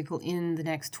electric vehicle in the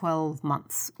next 12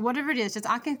 months. Whatever it is, just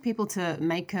asking people to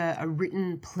make a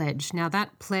written pledge. Now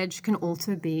that pledge can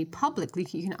also be public. You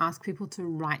can ask people to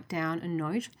write down a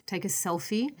note, take a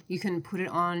selfie. You can put it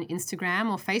on Instagram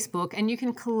or Facebook, and you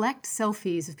can collect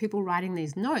selfies of people writing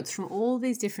these notes from all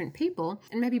these different people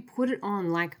and maybe put it on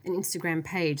like an Instagram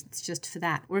page that's just for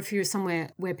that. Or if you're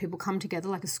somewhere where people come together,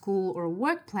 like a school or a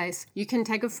workplace, you can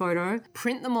take a photo,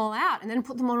 print them all out, and then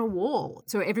put them on a wall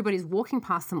so everybody's walking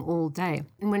past them all day.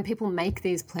 And when people make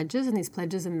these pledges and these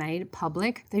pledges are made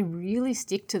public, they really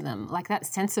stick to them. Like that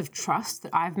sense of trust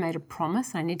that I've made a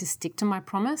promise and I need to stick to my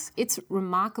promise, it's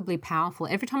remarkably powerful.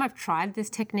 Every time I've tried this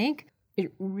technique,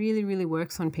 it really, really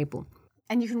works on people.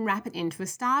 And you can wrap it into a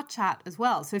star chart as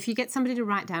well. So if you get somebody to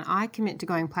write down, I commit to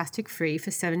going plastic free for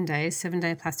 7 days,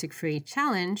 7-day plastic free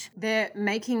challenge, they're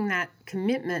making that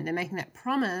commitment, they're making that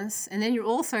promise. And then you're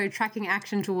also tracking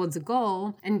action towards a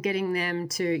goal and getting them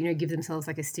to, give themselves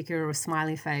like a sticker or a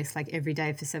smiley face like every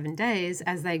day for 7 days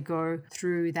as they go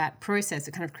through that process.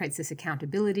 It kind of creates this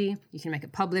accountability. You can make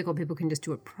it public or people can just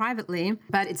do it privately,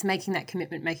 but it's making that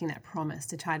commitment, making that promise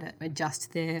to try to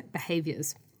adjust their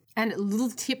behaviors. And a little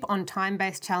tip on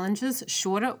time-based challenges,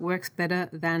 shorter works better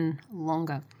than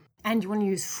longer. And you want to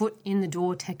use foot in the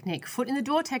door technique. Foot in the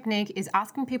door technique is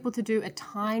asking people to do a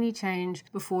tiny change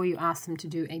before you ask them to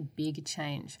do a big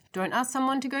change. Don't ask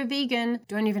someone to go vegan.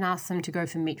 Don't even ask them to go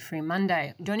for meat-free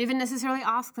Monday. Don't even necessarily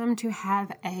ask them to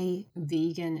have a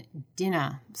vegan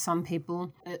dinner. Some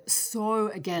people are so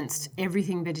against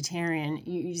everything vegetarian,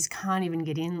 you just can't even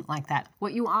get in like that.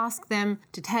 What you ask them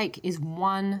to take is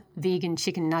one vegan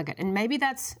chicken nugget. And maybe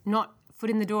that's not foot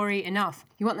in the door-y enough.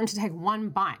 You want them to take one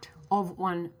bite of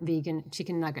one vegan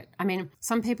chicken nugget. I mean,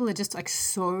 some people are just like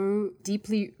so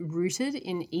deeply rooted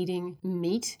in eating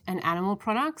meat and animal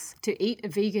products. To eat a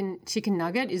vegan chicken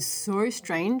nugget is so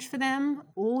strange for them.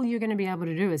 All you're going to be able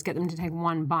to do is get them to take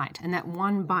one bite. And that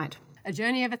one bite, a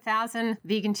journey of 1,000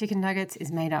 vegan chicken nuggets is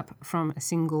made up from a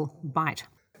single bite.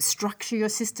 Structure your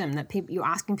system that you're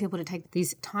asking people to take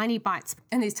these tiny bites,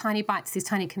 and these tiny bites, these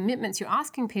tiny commitments you're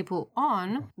asking people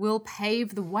on will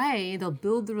pave the way. They'll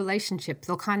build the relationship.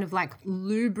 They'll kind of like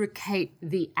lubricate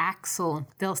the axle.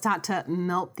 They'll start to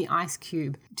melt the ice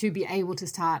cube to be able to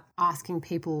start asking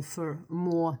people for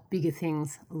more bigger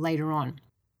things later on.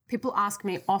 People ask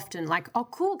me often like, oh,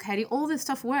 cool, Katie, all this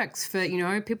stuff works for,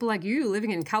 people like you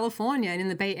living in California and in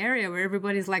the Bay Area where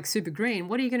everybody's like super green.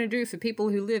 What are you going to do for people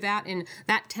who live out in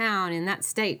that town, in that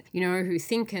state, who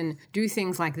think and do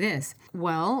things like this?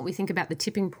 Well, we think about the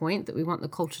tipping point that we want the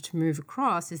culture to move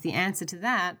across is the answer to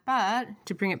that. But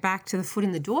to bring it back to the foot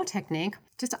in the door technique,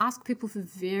 just ask people for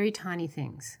very tiny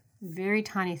things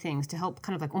to help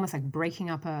kind of like almost like breaking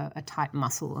up a tight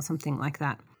muscle or something like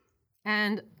that.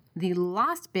 And the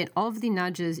last bit of the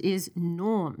nudges is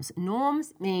norms.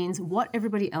 Norms means what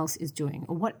everybody else is doing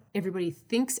or what everybody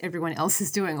thinks everyone else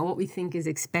is doing or what we think is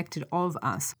expected of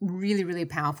us. Really, really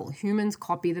powerful. Humans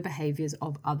copy the behaviors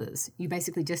of others. You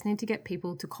basically just need to get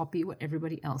people to copy what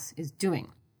everybody else is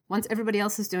doing. Once everybody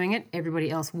else is doing it, everybody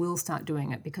else will start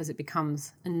doing it because it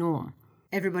becomes a norm.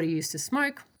 Everybody used to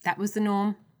smoke. That was the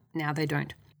norm. Now they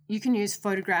don't. You can use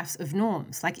photographs of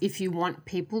norms. Like if you want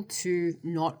people to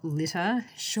not litter,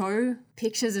 show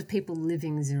pictures of people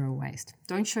living zero waste.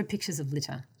 Don't show pictures of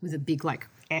litter with a big like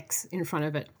X in front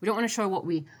of it. We don't want to show what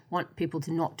we want people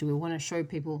to not do. We want to show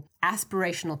people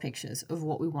aspirational pictures of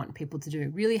what we want people to do.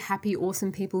 Really happy,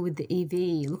 awesome people with the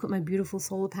EV. Look at my beautiful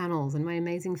solar panels and my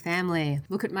amazing family.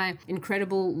 Look at my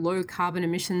incredible low carbon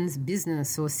emissions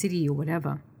business or city or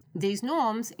whatever. These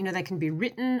norms, they can be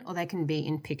written or they can be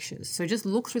in pictures. So just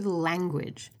look through the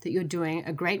language that you're doing.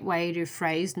 A great way to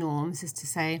phrase norms is to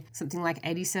say something like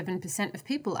 87% of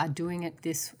people are doing it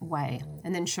this way,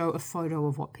 and then show a photo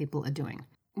of what people are doing.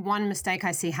 One mistake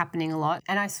I see happening a lot,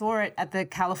 and I saw it at the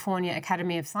California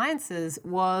Academy of Sciences,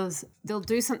 was they'll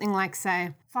do something like,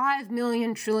 say, 5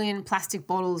 million trillion plastic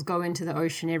bottles go into the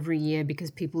ocean every year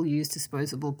because people use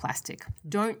disposable plastic.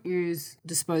 Don't use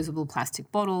disposable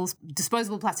plastic bottles.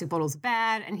 Disposable plastic bottles are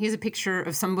bad, and here's a picture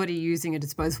of somebody using a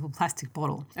disposable plastic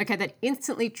bottle. Okay, that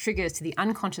instantly triggers to the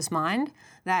unconscious mind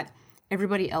that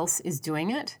everybody else is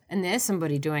doing it and there's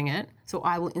somebody doing it. So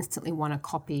I will instantly want to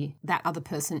copy that other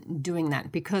person doing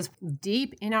that, because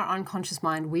deep in our unconscious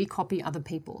mind, we copy other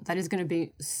people. That is going to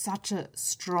be such a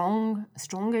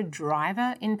stronger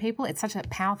driver in people. It's such a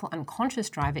powerful unconscious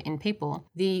driver in people.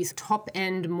 The top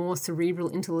end, more cerebral,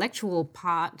 intellectual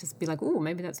part, just be like, oh,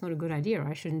 maybe that's not a good idea.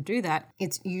 I shouldn't do that.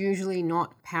 It's usually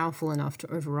not powerful enough to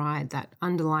override that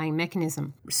underlying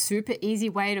mechanism. Super easy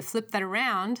way to flip that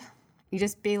around. You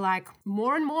just be like,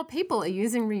 more and more people are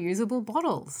using reusable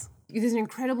bottles. There's an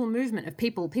incredible movement of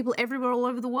people everywhere all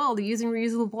over the world are using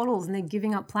reusable bottles and they're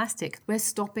giving up plastic. We're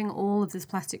stopping all of this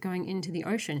plastic going into the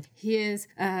ocean. Here's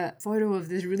a photo of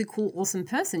this really cool, awesome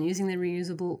person using their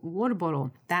reusable water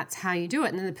bottle. That's how you do it.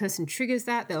 And then the person triggers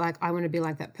that. They're like, I want to be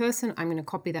like that person. I'm going to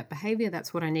copy that behavior.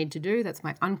 That's what I need to do. That's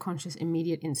my unconscious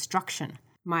immediate instruction.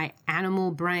 My animal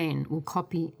brain will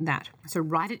copy that. So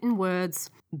write it in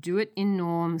words, do it in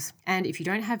norms, and if you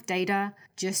don't have data,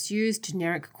 just use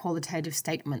generic qualitative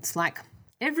statements like,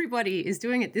 everybody is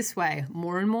doing it this way.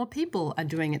 More and more people are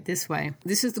doing it this way.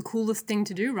 This is the coolest thing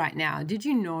to do right now. Did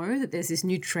you know that there's this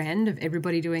new trend of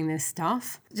everybody doing this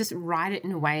stuff? Just write it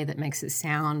in a way that makes it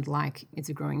sound like it's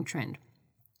a growing trend.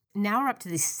 Now we're up to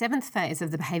the 7th phase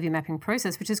of the behavior mapping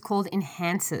process, which is called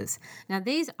enhancers. Now,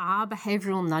 these are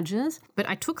behavioral nudges, but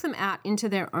I took them out into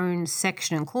their own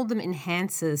section and called them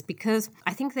enhancers because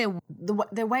I think they're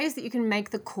ways that you can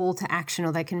make the call to action,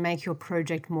 or they can make your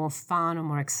project more fun or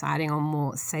more exciting or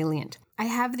more salient. I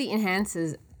have the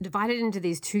enhancers divided into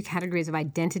these 2 categories of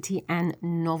identity and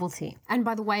novelty. And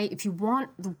by the way, if you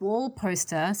want the wall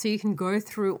poster so you can go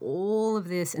through all of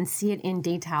this and see it in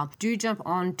detail, do jump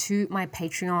on to my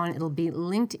Patreon. It'll be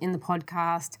linked in the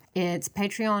podcast. It's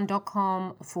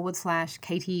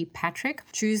patreon.com/Katie Patrick.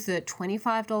 Choose the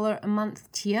 $25 a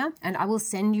month tier, and I will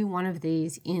send you one of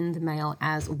these in the mail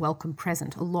as a welcome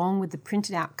present, along with the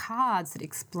printed out cards that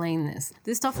explain this.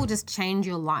 This stuff will just change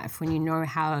your life when you know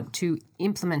how to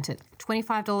implement it.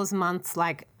 $25 a month,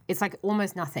 it's like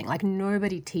almost nothing. Like,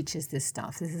 nobody teaches this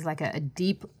stuff. This is like a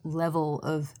deep level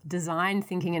of design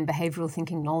thinking and behavioral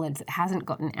thinking knowledge that hasn't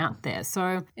gotten out there.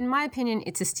 So in my opinion,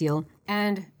 it's a steal.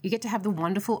 And you get to have the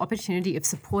wonderful opportunity of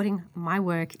supporting my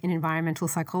work in environmental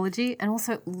psychology and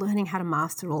also learning how to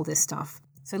master all this stuff.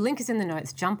 So link is in the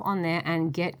notes. Jump on there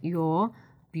and get your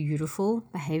beautiful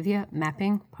behavior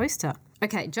mapping poster.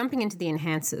 Okay, jumping into the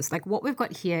enhancers. Like, what we've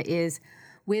got here is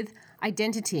with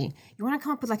identity, you want to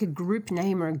come up with like a group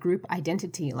name or a group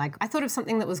identity. Like, I thought of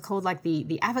something that was called like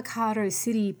the Avocado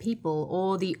City People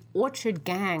or the Orchard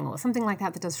Gang or something like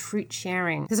that does fruit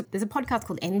sharing. There's a podcast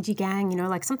called Energy Gang,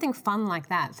 like something fun like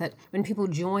that when people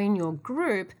join your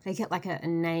group, they get like a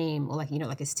name or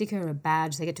like a sticker or a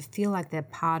badge. They get to feel like they're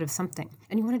part of something.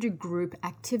 And you want to do group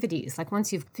activities. Like,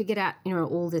 once you've figured out,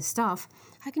 all this stuff,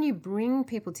 how can you bring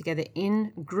people together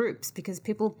in groups? Because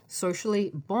people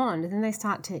socially bond and then they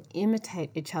start to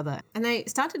imitate each other and they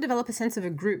start to develop a sense of a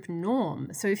group norm.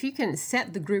 So if you can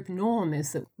set the group norm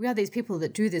is that we are these people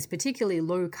that do this particularly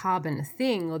low carbon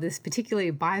thing or this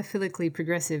particularly biophysically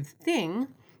progressive thing,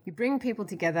 you bring people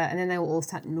together and then they will all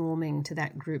start norming to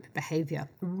that group behavior.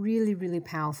 Really, really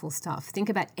powerful stuff. Think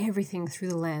about everything through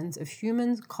the lens of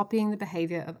humans copying the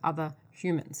behavior of other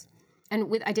humans. And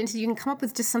with identity, you can come up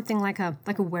with just something like a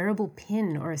wearable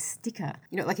pin or a sticker,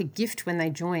 like a gift when they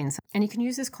join. And you can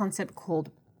use this concept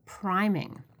called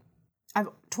priming. I've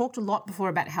talked a lot before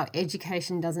about how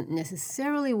education doesn't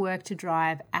necessarily work to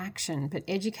drive action, but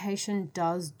education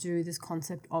does do this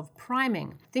concept of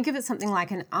priming. Think of it something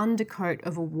like an undercoat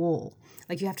of a wall.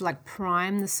 Like, you have to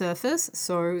prime the surface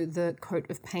so the coat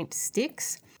of paint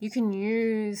sticks. You can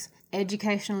use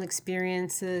educational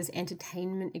experiences,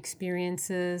 entertainment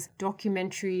experiences,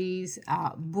 documentaries,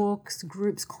 books,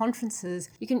 groups, conferences.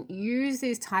 You can use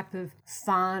these type of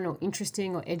fun or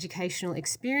interesting or educational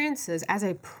experiences as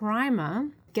a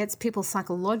primer. Gets people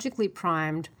psychologically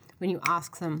primed when you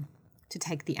ask them to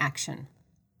take the action.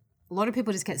 A lot of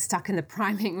people just get stuck in the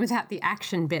priming without the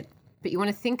action bit. But you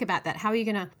want to think about that. How are you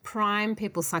going to prime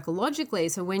people psychologically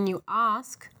so when you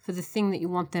ask for the thing that you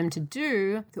want them to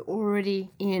do, they're already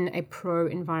in a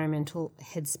pro-environmental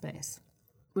headspace?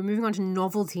 We're moving on to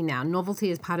novelty now. Novelty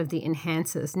is part of the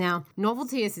enhancers. Now,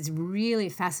 novelty is this really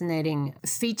fascinating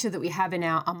feature that we have in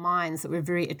our minds, that we're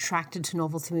very attracted to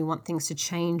novelty. We want things to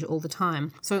change all the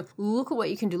time. So look at what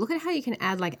you can do. Look at how you can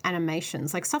add like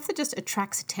animations, like stuff that just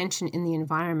attracts attention in the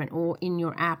environment or in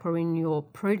your app or in your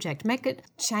project. Make it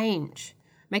change.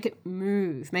 Make it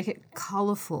move. Make it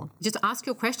colorful. Just ask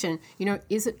your question,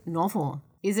 is it novel?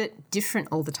 Is it different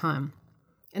all the time?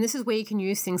 And this is where you can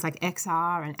use things like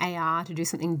XR and AR to do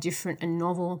something different and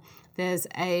novel. There's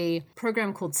a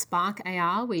program called Spark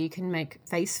AR where you can make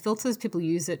face filters. People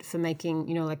use it for making,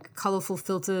 like colorful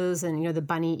filters and, the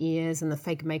bunny ears and the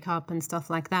fake makeup and stuff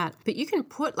like that. But you can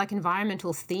put like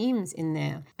environmental themes in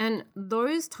there. And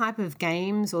those type of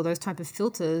games or those type of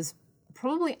filters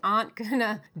probably aren't going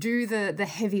to do the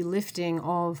heavy lifting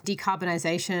of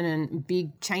decarbonization and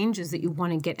big changes that you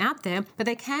want to get out there, but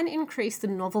they can increase the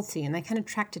novelty and they can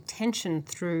attract attention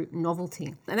through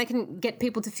novelty. And they can get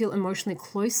people to feel emotionally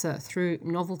closer through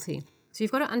novelty. So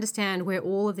you've got to understand where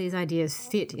all of these ideas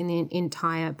fit in the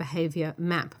entire behavior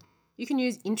map. You can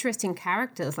use interesting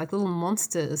characters like little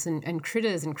monsters and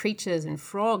critters and creatures and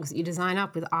frogs that you design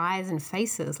up with eyes and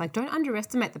faces. Like, don't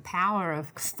underestimate the power of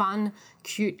fun,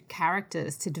 cute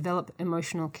characters to develop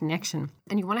emotional connection.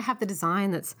 And you want to have the design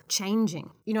that's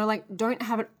changing. Don't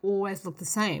have it always look the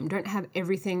same. Don't have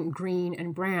everything green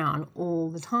and brown all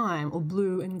the time or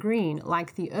blue and green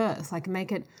like the earth. Like,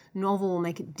 make it novel,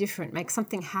 make it different, make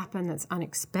something happen that's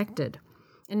unexpected.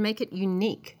 And make it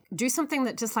unique. Do something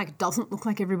that just doesn't look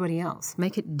like everybody else.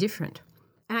 Make it different.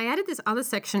 And I added this other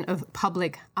section of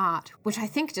public art, which I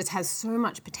think just has so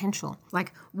much potential.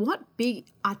 Like, what big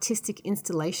artistic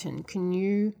installation can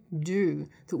you do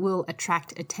that will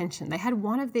attract attention? They had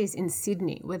one of these in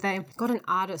Sydney where they got an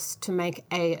artist to make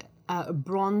a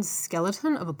bronze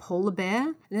skeleton of a polar bear.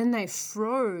 And then they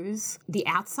froze the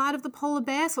outside of the polar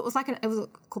bear. So it was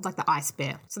called the ice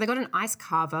bear. So they got an ice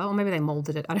carver, or maybe they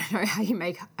molded it. I don't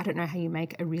know how you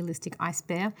make a realistic ice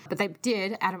bear, but they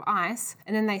did out of ice.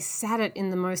 And then they sat it in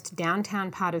the most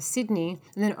downtown part of Sydney.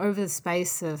 And then over the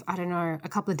space of, a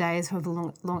couple of days, however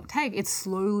long it take, it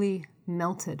slowly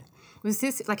melted. It was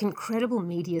this incredible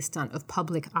media stunt of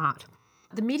public art.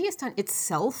 The media stunt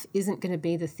itself isn't going to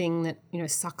be the thing that,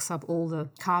 sucks up all the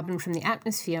carbon from the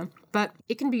atmosphere, but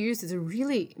it can be used as a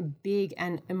really big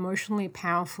and emotionally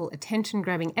powerful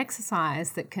attention-grabbing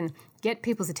exercise that can get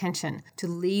people's attention to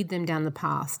lead them down the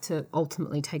path to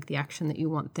ultimately take the action that you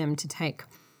want them to take.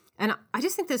 And I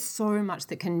just think there's so much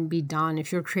that can be done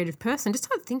if you're a creative person. Just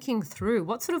start thinking through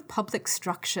what sort of public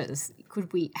structures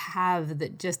could we have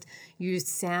that just used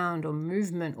sound or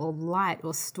movement or light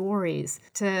or stories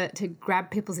to grab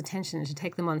people's attention and to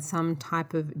take them on some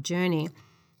type of journey.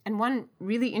 And one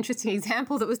really interesting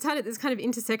example that was done at this kind of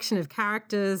intersection of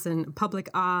characters and public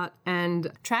art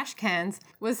and trash cans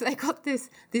was they got this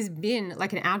bin,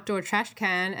 like an outdoor trash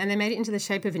can, and they made it into the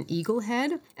shape of an eagle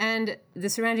head. And the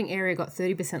surrounding area got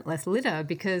 30% less litter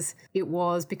because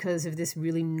of this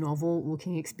really novel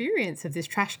looking experience of this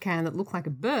trash can that looked like a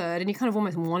bird, and you kind of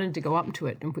almost wanted to go up to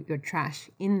it and put your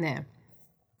trash in there.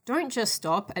 Don't just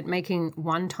stop at making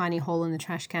one tiny hole in the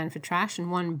trash can for trash and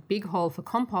one big hole for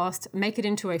compost. Make it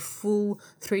into a full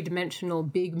three-dimensional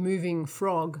big moving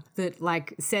frog that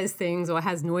says things or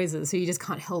has noises, so you just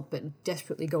can't help but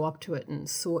desperately go up to it and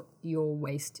sort your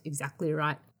waste exactly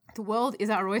right. The world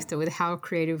is our oyster with how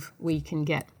creative we can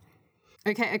get.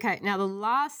 Okay. Now the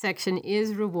last section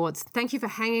is rewards. Thank you for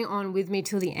hanging on with me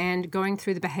till the end, going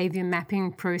through the behavior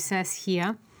mapping process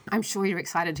here. I'm sure you're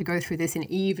excited to go through this in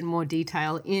even more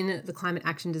detail in the Climate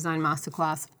Action Design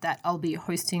Masterclass that I'll be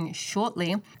hosting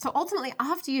shortly. So ultimately,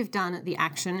 after you've done the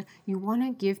action, you want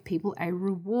to give people a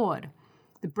reward.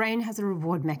 The brain has a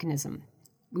reward mechanism.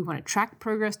 We want to track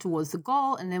progress towards the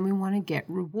goal, and then we want to get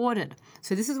rewarded.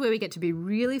 So this is where we get to be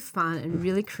really fun and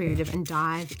really creative and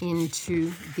dive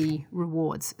into the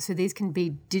rewards. So these can be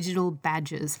digital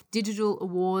badges, digital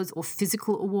awards, or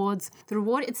physical awards. The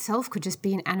reward itself could just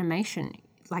be an animation,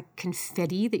 like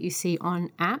confetti that you see on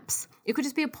apps. It could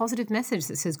just be a positive message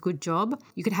that says good job.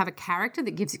 You could have a character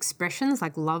that gives expressions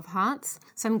like love hearts.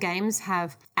 Some games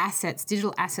have assets,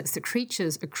 digital assets that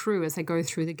creatures accrue as they go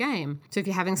through the game. So if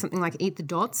you're having something like Eat the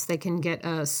Dots, they can get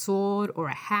a sword or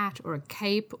a hat or a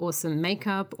cape or some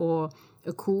makeup or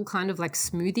a cool kind of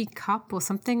smoothie cup or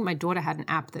something. My daughter had an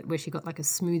app where she got a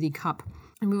smoothie cup.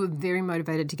 And we were very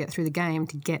motivated to get through the game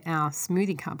to get our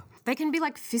smoothie cup. They can be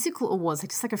like physical awards, like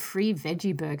just like a free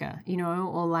veggie burger,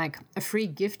 or like a free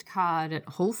gift card at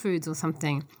Whole Foods or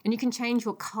something. And you can change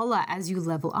your color as you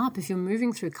level up. If you're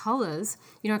moving through colors,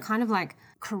 kind of like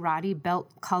karate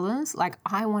belt colors, like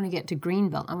I want to get to green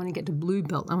belt, I want to get to blue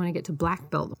belt, I want to get to black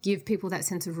belt. Give people that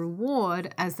sense of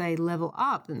reward as they level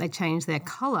up, and they change their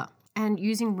color. And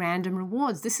using random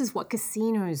rewards, this is what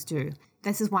casinos do.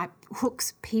 This is why it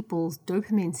hooks people's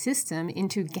dopamine system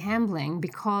into gambling,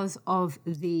 because of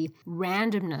the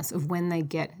randomness of when they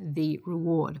get the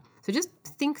reward. So just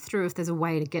think through if there's a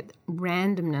way to get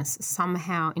randomness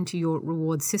somehow into your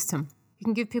reward system. You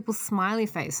can give people smiley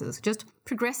faces, just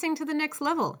progressing to the next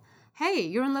level. Hey,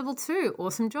 you're on level 2.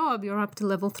 Awesome job. You're up to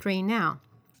level 3 now.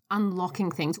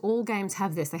 Unlocking things. All games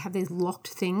have this. They have these locked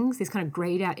things, these kind of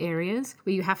grayed out areas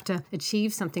where you have to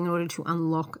achieve something in order to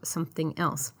unlock something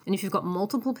else. And if you've got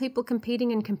multiple people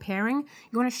competing and comparing,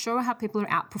 you want to show how people are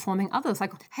outperforming others.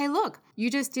 Like, hey, look,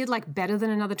 you just did like better than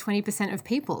another 20% of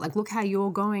people. Like, look how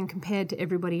you're going compared to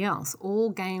everybody else. All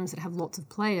games that have lots of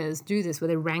players do this, where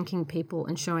they're ranking people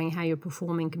and showing how you're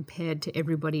performing compared to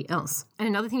everybody else. And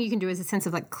another thing you can do is a sense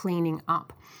of like cleaning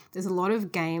up. There's a lot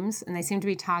of games, and they seem to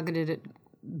be targeted at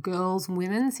girls,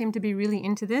 women seem to be really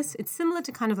into this. It's similar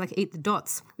to kind of like Eat the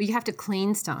Dots, where you have to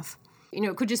clean stuff.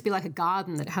 It could just be like a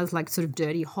garden that has like sort of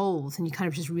dirty holes, and you kind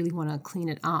of just really want to clean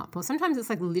it up. Or sometimes it's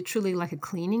like literally like a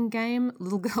cleaning game.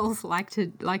 Little girls like to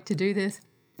do this.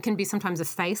 It can be sometimes a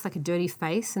face, like a dirty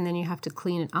face, and then you have to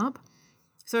clean it up.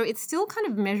 So it's still kind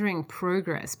of measuring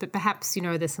progress, but perhaps,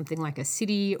 there's something like a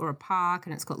city or a park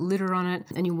and it's got litter on it,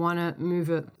 and you want to move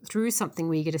it through something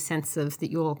where you get a sense of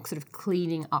that you're sort of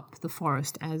cleaning up the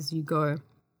forest as you go.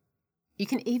 You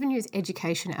can even use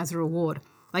education as a reward,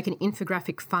 like an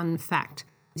infographic fun fact.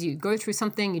 As you go through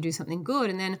something, you do something good,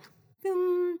 and then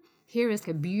boom, here is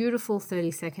a beautiful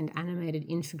 30-second animated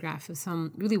infographic of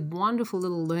some really wonderful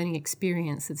little learning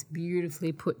experience that's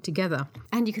beautifully put together.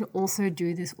 And you can also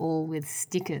do this all with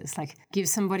stickers, like give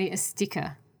somebody a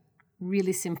sticker.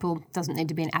 Really simple, doesn't need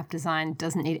to be an app design,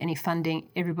 doesn't need any funding.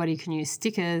 Everybody can use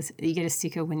stickers. You get a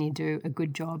sticker when you do a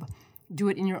good job. Do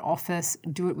it in your office,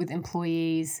 do it with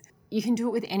employees. You can do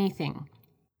it with anything.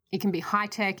 It can be high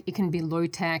tech, it can be low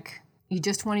tech. You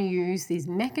just want to use these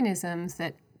mechanisms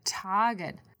that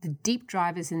target the deep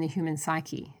drivers in the human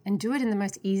psyche, and do it in the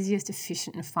most easiest,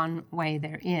 efficient, and fun way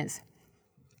there is.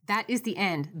 That is the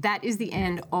end. That is the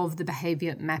end of the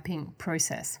behavior mapping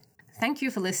process. Thank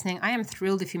you for listening. I am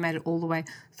thrilled if you made it all the way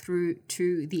through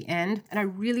to the end. And I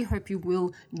really hope you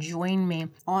will join me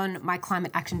on my Climate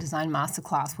Action Design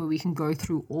Masterclass, where we can go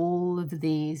through all of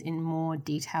these in more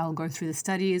detail, go through the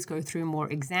studies, go through more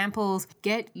examples,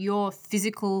 get your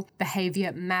physical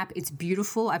behavior map. It's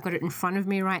beautiful. I've got it in front of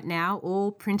me right now,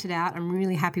 all printed out. I'm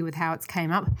really happy with how it's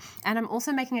came up. And I'm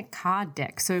also making a card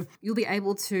deck. So you'll be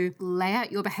able to lay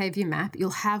out your behavior map.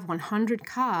 You'll have 100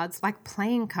 cards, like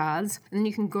playing cards, and then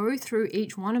you can go through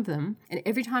each one of them, and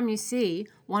every time you see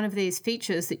one of these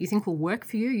features that you think will work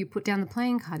for you, you put down the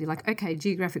playing card. You're like, okay,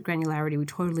 geographic granularity, we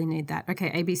totally need that. Okay,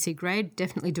 ABC grade,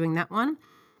 definitely doing that one.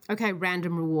 Okay,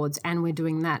 random rewards, and we're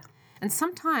doing that. And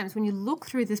sometimes when you look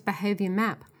through this behavior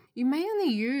map, you may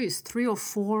only use 3 or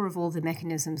 4 of all the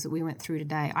mechanisms that we went through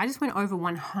today. I just went over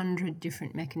 100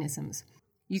 different mechanisms.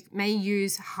 You may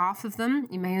use half of them,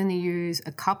 you may only use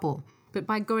a couple, but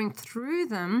by going through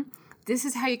them, this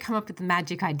is how you come up with the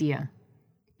magic idea.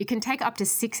 It can take up to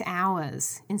 6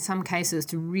 hours in some cases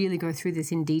to really go through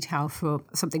this in detail for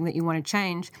something that you want to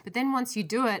change. But then once you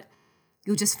do it,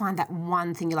 you'll just find that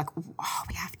one thing. You're like, oh,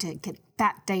 we have to get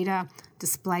that data,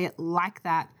 display it like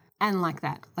that and like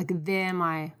that. Like they're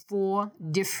my 4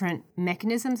 different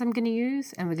mechanisms I'm going to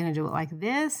use, and we're going to do it like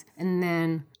this. And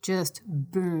then just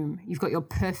boom, you've got your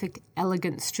perfect,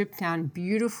 elegant, stripped down,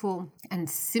 beautiful and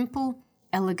simple,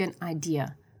 elegant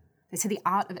idea. They say the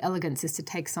art of elegance is to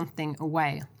take something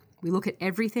away. We look at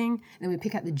everything and then we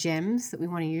pick out the gems that we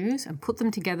want to use and put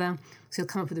them together, so you'll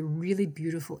come up with a really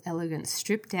beautiful, elegant,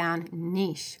 stripped down,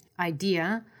 niche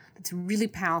idea that's really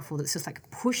powerful, that's just like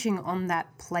pushing on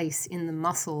that place in the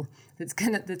muscle that's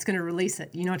gonna release it.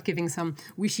 You're not giving some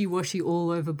wishy-washy all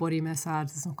over body massage.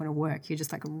 It's not gonna work. You're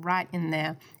just like right in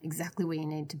there, exactly where you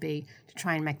need to be to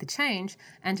try and make the change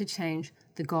and to change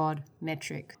the God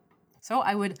metric. So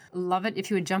I would love it if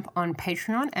you would jump on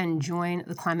Patreon and join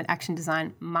the Climate Action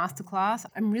Design Masterclass.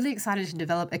 I'm really excited to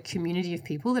develop a community of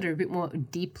people that are a bit more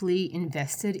deeply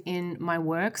invested in my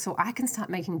work, so I can start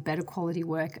making better quality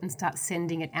work and start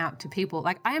sending it out to people.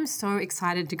 Like, I am so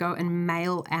excited to go and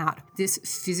mail out this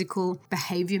physical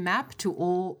behavior map to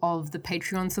all of the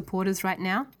Patreon supporters right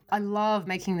now. I love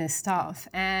making this stuff,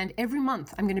 and every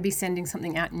month I'm going to be sending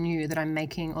something out new that I'm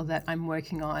making or that I'm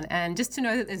working on. And just to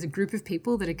know that there's a group of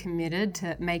people that are committed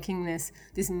to making this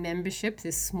membership,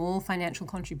 this small financial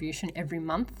contribution every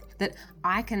month, that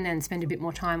I can then spend a bit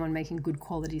more time on making good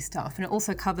quality stuff. And it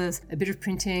also covers a bit of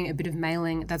printing, a bit of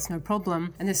mailing, that's no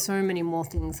problem. And there's so many more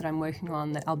things that I'm working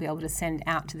on that I'll be able to send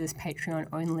out to this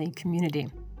Patreon-only community.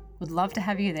 Would love to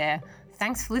have you there.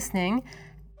 Thanks for listening.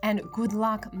 And good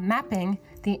luck mapping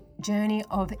the journey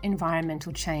of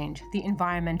environmental change, the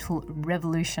environmental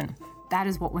revolution. That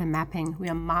is what we're mapping. We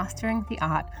are mastering the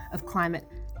art of climate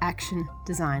action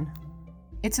design.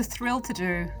 It's a thrill to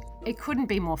do. It couldn't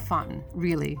be more fun,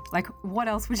 really. Like, what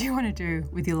else would you want to do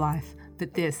with your life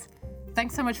but this?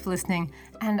 Thanks so much for listening,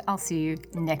 and I'll see you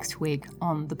next week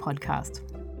on the podcast.